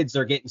our kids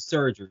are getting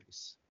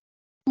surgeries.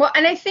 Well,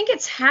 and I think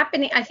it's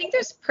happening. I think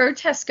there's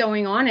protests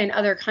going on in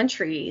other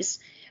countries.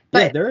 But,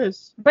 yeah, there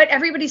is. But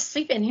everybody's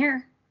sleeping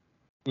here.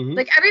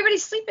 Like,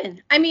 everybody's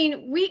sleeping. I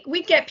mean,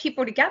 we get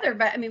people together,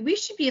 but I mean, we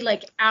should be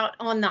like out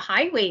on the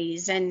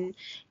highways and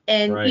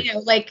you know,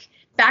 like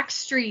back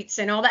streets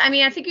and all that. I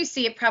mean, I think you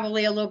see it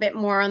probably a little bit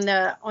more on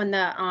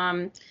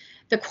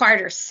the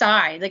quieter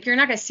side. Like, you're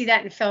not going to see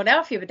that in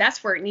Philadelphia, but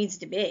that's where it needs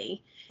to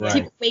be. Right.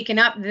 People waking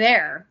up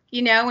there,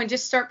 you know, and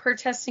just start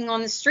protesting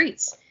on the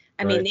streets.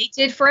 I mean, they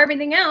did for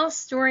everything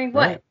else during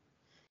what? Right.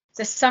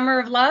 The Summer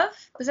of Love?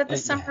 Was that the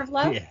Summer of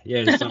Love?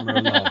 Yeah, the Summer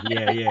of Love.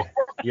 Yeah.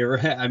 You're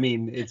right. I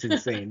mean, it's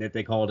insane that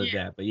they called it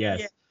that, but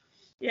yes.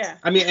 Yeah.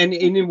 I mean,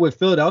 and with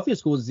Philadelphia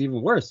schools, it's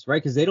even worse,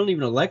 right? Because they don't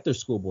even elect their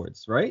school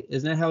boards, right?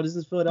 Isn't that how it is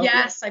in Philadelphia?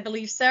 Yes, I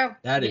believe so.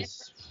 That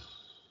is.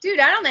 Dude,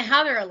 I don't know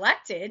how they're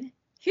elected.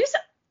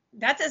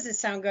 That doesn't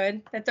sound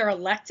good, that they're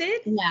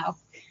elected. No.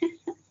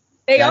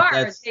 They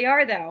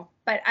are though,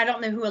 but I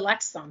don't know who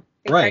elects them.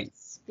 Right.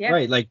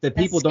 Right. Like the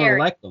people don't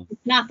elect them.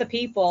 It's not the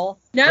people.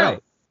 No.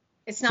 Right.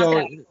 It's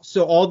not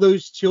so all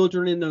those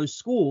children in those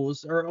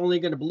schools are only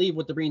going to believe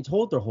what they're being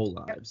told their whole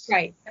lives.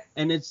 Right.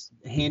 And it's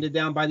handed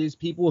down by these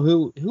people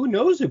who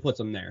knows who puts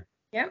them there.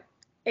 Yep.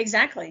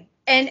 Exactly.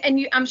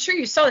 And I'm sure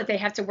you saw that they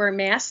have to wear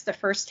masks the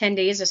first 10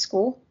 days of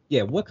school.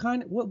 Yeah, what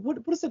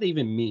does that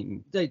even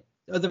mean?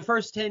 The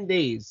first 10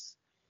 days.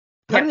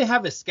 How do they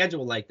have a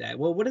schedule like that?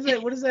 Well, what is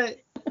that?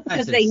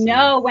 Because they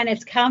know when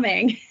it's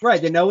coming.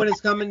 Right, they know when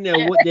it's coming.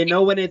 They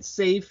know when it's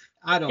safe.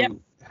 I don't. Yep.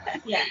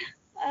 Yeah,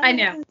 I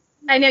know.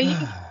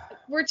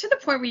 We're to the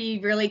point where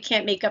you really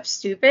can't make up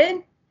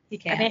stupid. You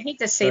can't. I hate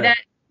to say that,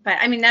 but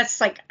I mean that's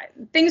like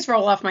things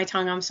roll off my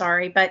tongue. I'm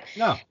sorry, but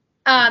no.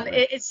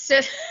 It's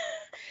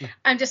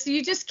just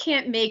you just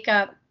can't make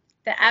up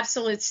the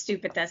absolute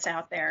stupid that's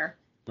out there.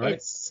 Right.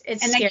 It's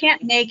and scary. they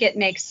can't make it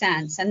make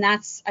sense, and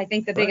that's I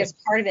think the biggest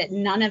part of it.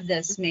 None of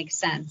this makes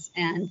sense,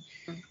 and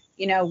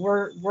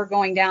we're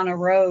going down a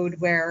road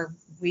where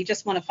we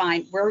just want to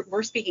find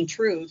we're speaking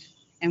truth,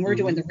 and we're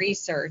doing the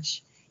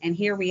research, and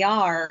here we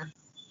are,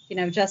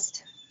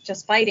 just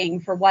fighting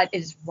for what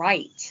is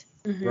right.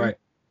 Right.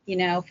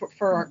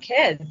 For our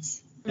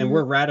kids. And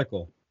we're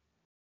radical.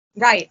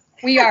 Right.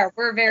 We are.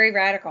 We're very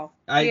radical.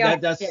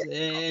 That's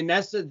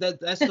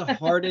the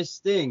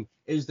hardest thing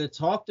is to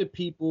talk to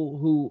people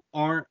who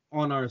aren't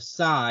on our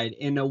side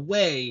in a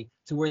way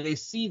to where they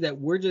see that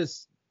we're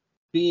just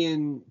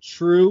being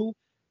true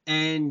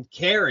and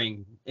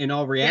caring in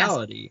all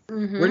reality. Yes.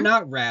 Mm-hmm. We're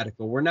not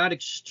radical. We're not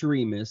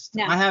extremists.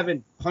 No. I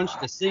haven't punched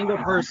a single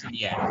person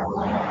yet.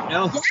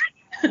 No.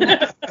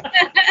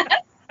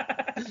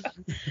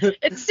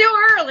 It's still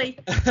early.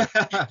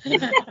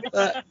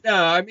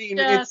 No, I mean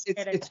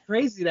it's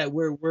crazy that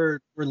we're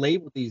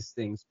labeled these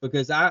things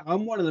because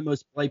I'm one of the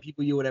most polite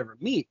people you would ever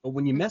meet. But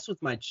when you mess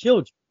with my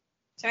children,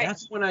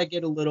 that's when I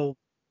get a little,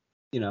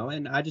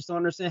 and I just don't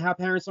understand how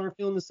parents aren't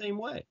feeling the same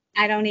way.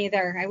 I don't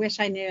either. I wish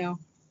I knew.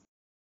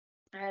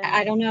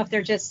 I don't know if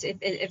they're just if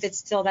it's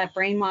still that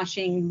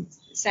brainwashing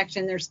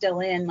section they're still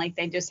in, like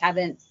they just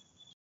haven't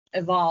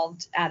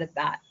evolved out of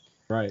that.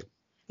 Right.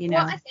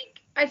 Well,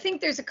 I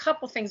think there's a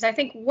couple things. I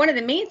think one of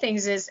the main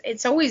things is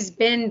it's always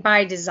been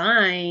by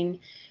design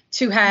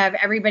to have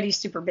everybody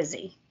super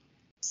busy.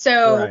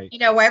 So,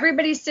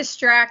 everybody's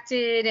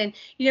distracted and,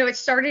 it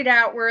started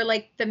out where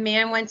like the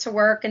man went to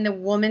work and the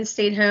woman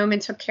stayed home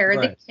and took care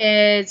of the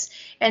kids.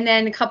 And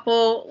then a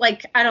couple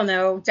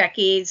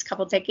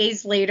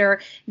decades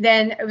later,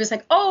 then it was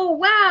like, oh,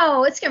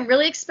 wow, it's getting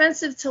really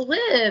expensive to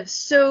live.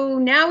 So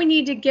now we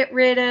need to get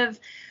rid of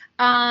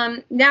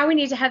now we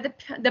need to have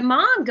the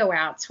mom go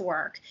out to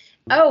work.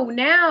 Oh,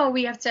 now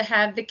we have to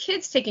have the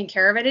kids taken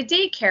care of at a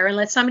daycare and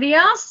let somebody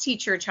else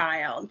teach your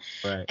child.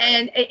 Right.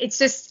 And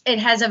it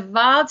has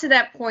evolved to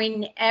that point.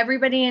 And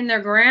everybody and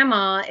their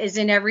grandma is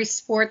in every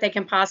sport they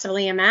can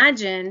possibly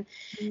imagine.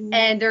 Mm-hmm.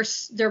 And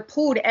they're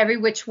pulled every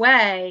which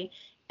way.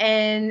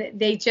 And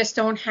they just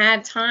don't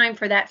have time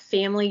for that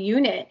family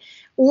unit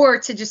or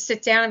to just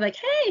sit down and be like,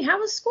 hey, how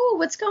was school?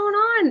 What's going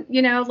on?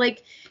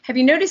 Have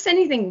you noticed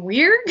anything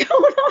weird going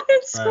on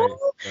at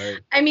school? Right.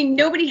 I mean,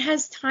 nobody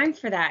has time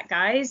for that,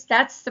 guys.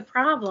 That's the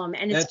problem.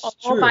 And it's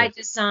all by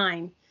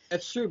design.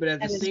 That's true. But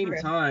at the same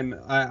time,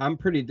 I'm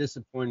pretty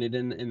disappointed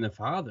in the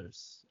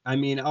fathers. I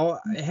mean,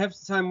 half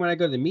the time when I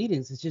go to the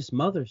meetings, it's just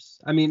mothers.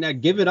 I mean, I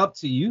give it up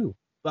to you.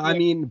 But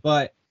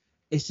but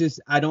it's just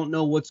I don't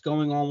know what's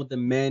going on with the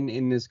men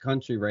in this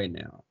country right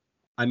now.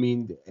 I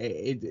mean,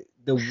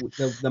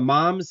 the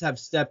moms have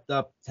stepped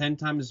up 10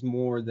 times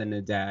more than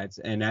the dads,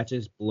 and that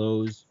just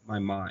blows my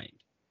mind.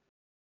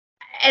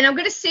 And I'm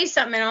going to say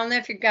something, and I don't know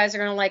if you guys are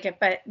going to like it,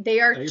 but they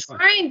are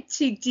trying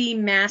to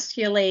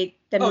demasculate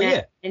the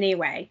men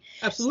anyway.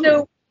 Absolutely.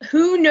 So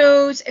who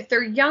knows if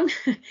they're young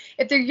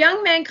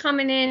men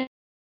coming in,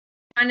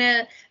 kind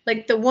of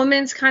like the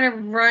woman's kind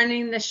of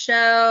running the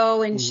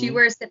show and she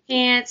wears the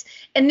pants,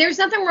 and there's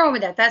nothing wrong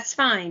with that. That's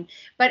fine.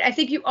 But I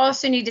think you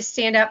also need to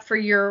stand up for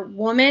your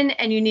woman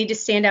and you need to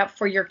stand up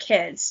for your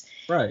kids.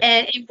 Right.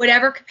 And in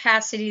whatever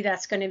capacity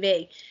that's going to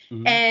be.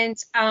 Mm-hmm.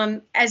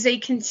 And as they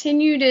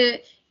continue to,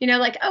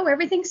 like, oh,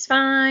 everything's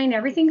fine,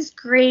 everything's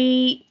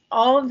great,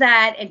 all of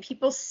that, and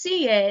people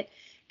see it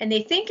and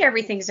they think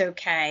everything's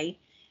okay.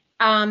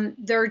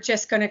 They're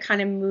just going to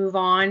kind of move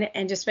on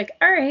and just like,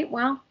 all right,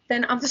 well,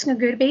 then I'm just going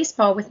to go to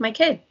baseball with my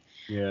kid.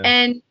 Yeah.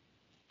 And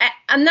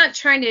I'm not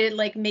trying to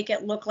like make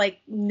it look like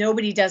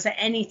nobody does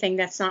anything.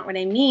 That's not what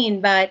I mean.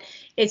 But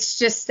it's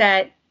just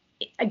that,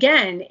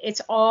 again,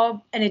 it's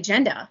all an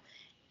agenda.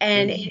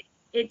 And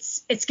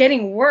it's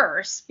getting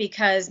worse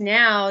because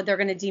now they're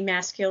going to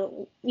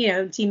demasculate.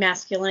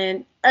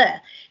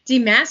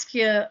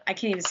 I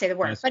can't even say the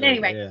word. But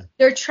anyway,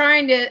 they're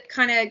trying to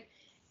kind of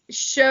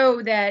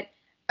show that,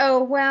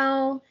 oh,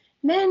 well,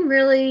 men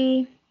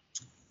really,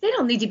 they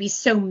don't need to be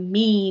so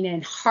mean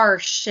and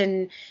harsh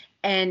and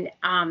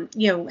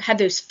have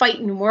those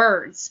fighting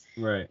words.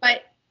 Right.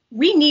 But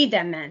we need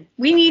them, men.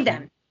 We need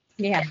them.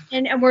 Yeah.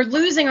 And we're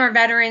losing our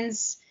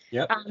veterans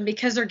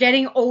because they're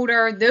getting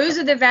older. Those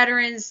are the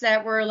veterans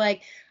that were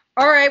like,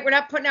 all right, we're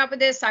not putting up with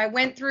this. I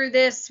went through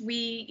this.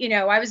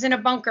 I was in a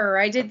bunker.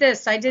 I did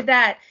this. I did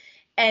that.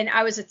 And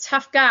I was a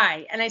tough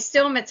guy. And I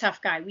still am a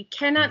tough guy. We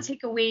cannot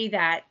take away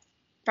that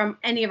from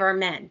any of our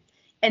men.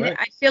 And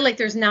I feel like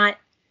there's not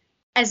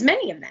as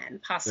many of them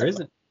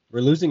possibly.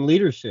 We're losing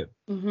leadership.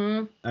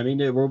 Mm-hmm. I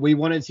mean, we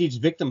want to teach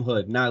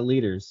victimhood, not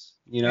leaders.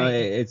 You know, Right.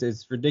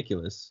 it's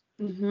ridiculous.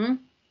 Mm-hmm.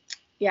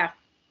 Yeah.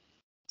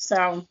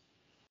 So.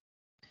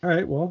 All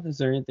right. Well, is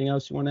there anything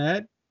else you want to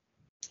add?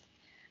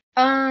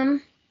 I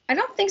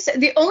don't think so.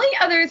 The only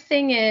other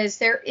thing is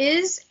there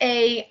is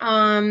a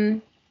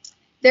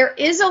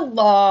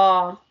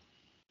law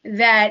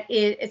that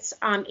it's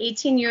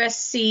 18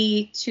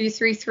 USC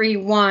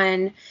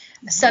 2331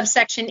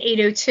 subsection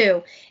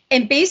 802.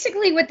 And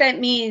basically what that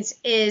means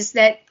is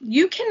that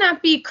you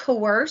cannot be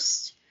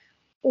coerced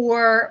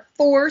or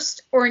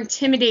forced or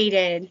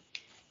intimidated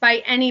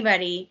by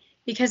anybody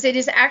because it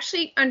is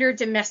actually under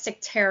domestic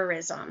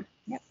terrorism.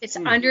 Yep. It's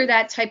under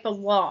that type of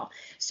law.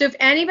 So if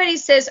anybody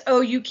says,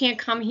 oh, you can't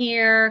come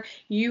here,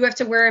 you have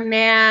to wear a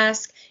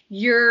mask,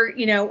 you're,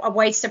 a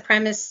white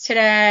supremacist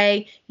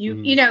today,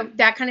 you know,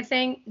 that kind of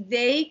thing,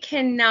 they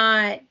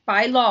cannot,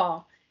 by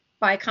law,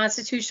 by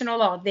constitutional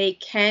law, they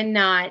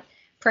cannot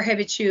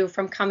prohibit you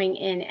from coming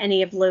in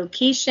any of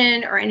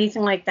location or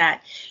anything like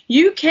that.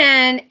 You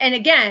can, and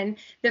again,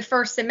 the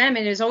First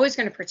Amendment is always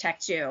going to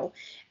protect you.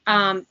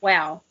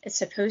 Well, it's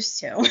supposed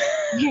to.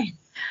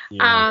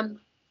 Yeah.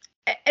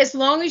 As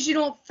long as you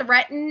don't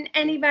threaten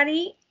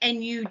anybody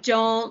and you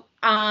don't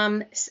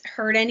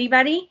hurt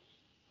anybody,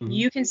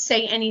 you can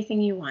say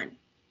anything you want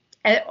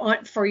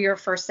for your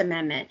First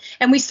Amendment.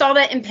 And we saw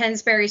that in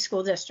Pennsbury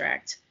School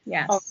District.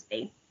 Yes.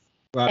 Already.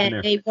 What happened And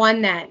there? they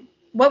won that.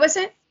 What was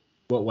it?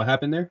 What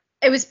happened there?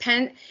 It was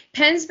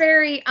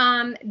Pennsbury.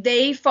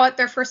 They fought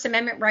their First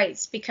Amendment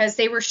rights because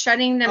they were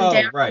shutting them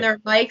down on their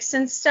mics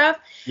and stuff.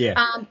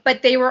 Yeah.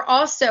 But they were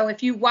also,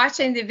 if you watch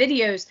any of the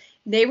videos,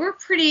 they were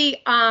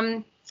pretty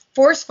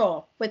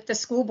forceful with the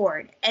school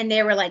board, and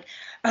they were like,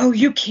 oh,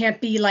 you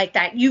can't be like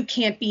that, you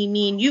can't be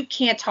mean, you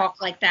can't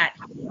talk like that,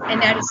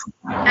 and that is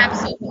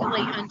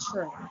absolutely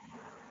untrue.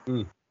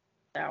 So,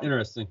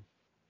 Interesting.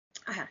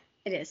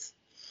 it is.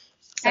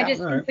 So, I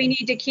just think we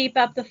need to keep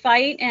up the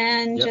fight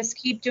and just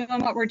keep doing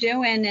what we're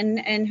doing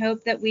and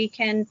hope that we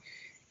can,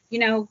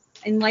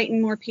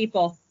 enlighten more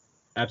people.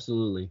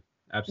 Absolutely.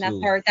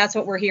 That's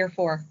what we're here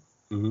for.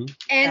 Mm-hmm.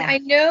 And I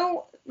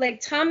know,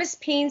 like Thomas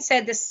Paine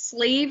said, the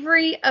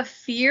slavery of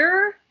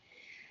fear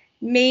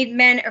made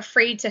men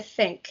afraid to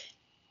think.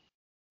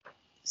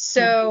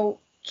 So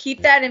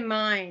keep that in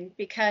mind,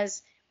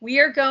 because people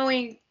are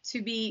going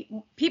to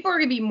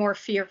be more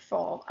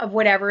fearful of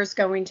whatever is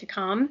going to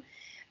come.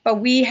 But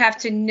we have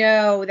to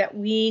know that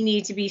we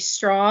need to be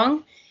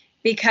strong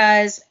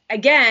because,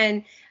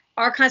 again,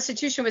 our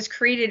Constitution was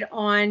created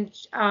on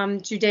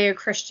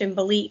Judeo-Christian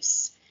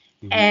beliefs.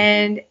 Mm-hmm.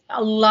 And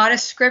a lot of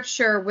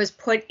scripture was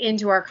put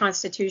into our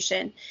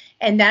Constitution.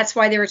 And that's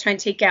why they were trying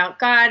to take out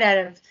God out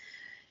of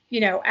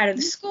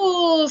the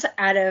schools,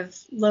 out of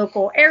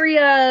local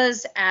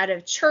areas, out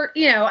of church.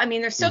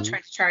 They're still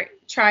trying to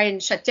try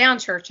and shut down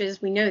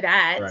churches. We know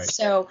that. Right.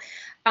 So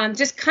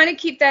just kind of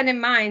keep that in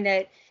mind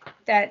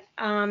that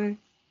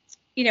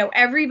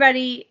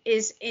everybody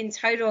is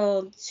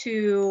entitled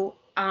to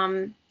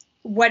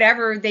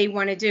whatever they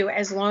want to do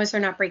as long as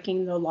they're not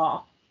breaking the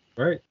law.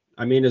 Right.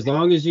 I mean, as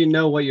long as you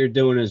know what you're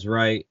doing is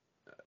right,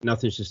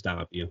 nothing should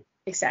stop you.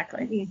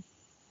 Exactly.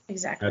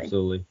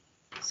 Absolutely.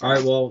 So. All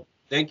right. Well,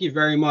 thank you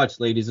very much,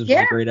 ladies. This was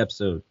a great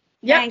episode.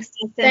 Yeah. Thanks,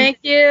 Ethan. Thank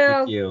you.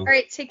 Thank you. All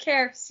right. Take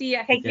care. See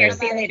ya. Take care.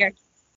 See you later.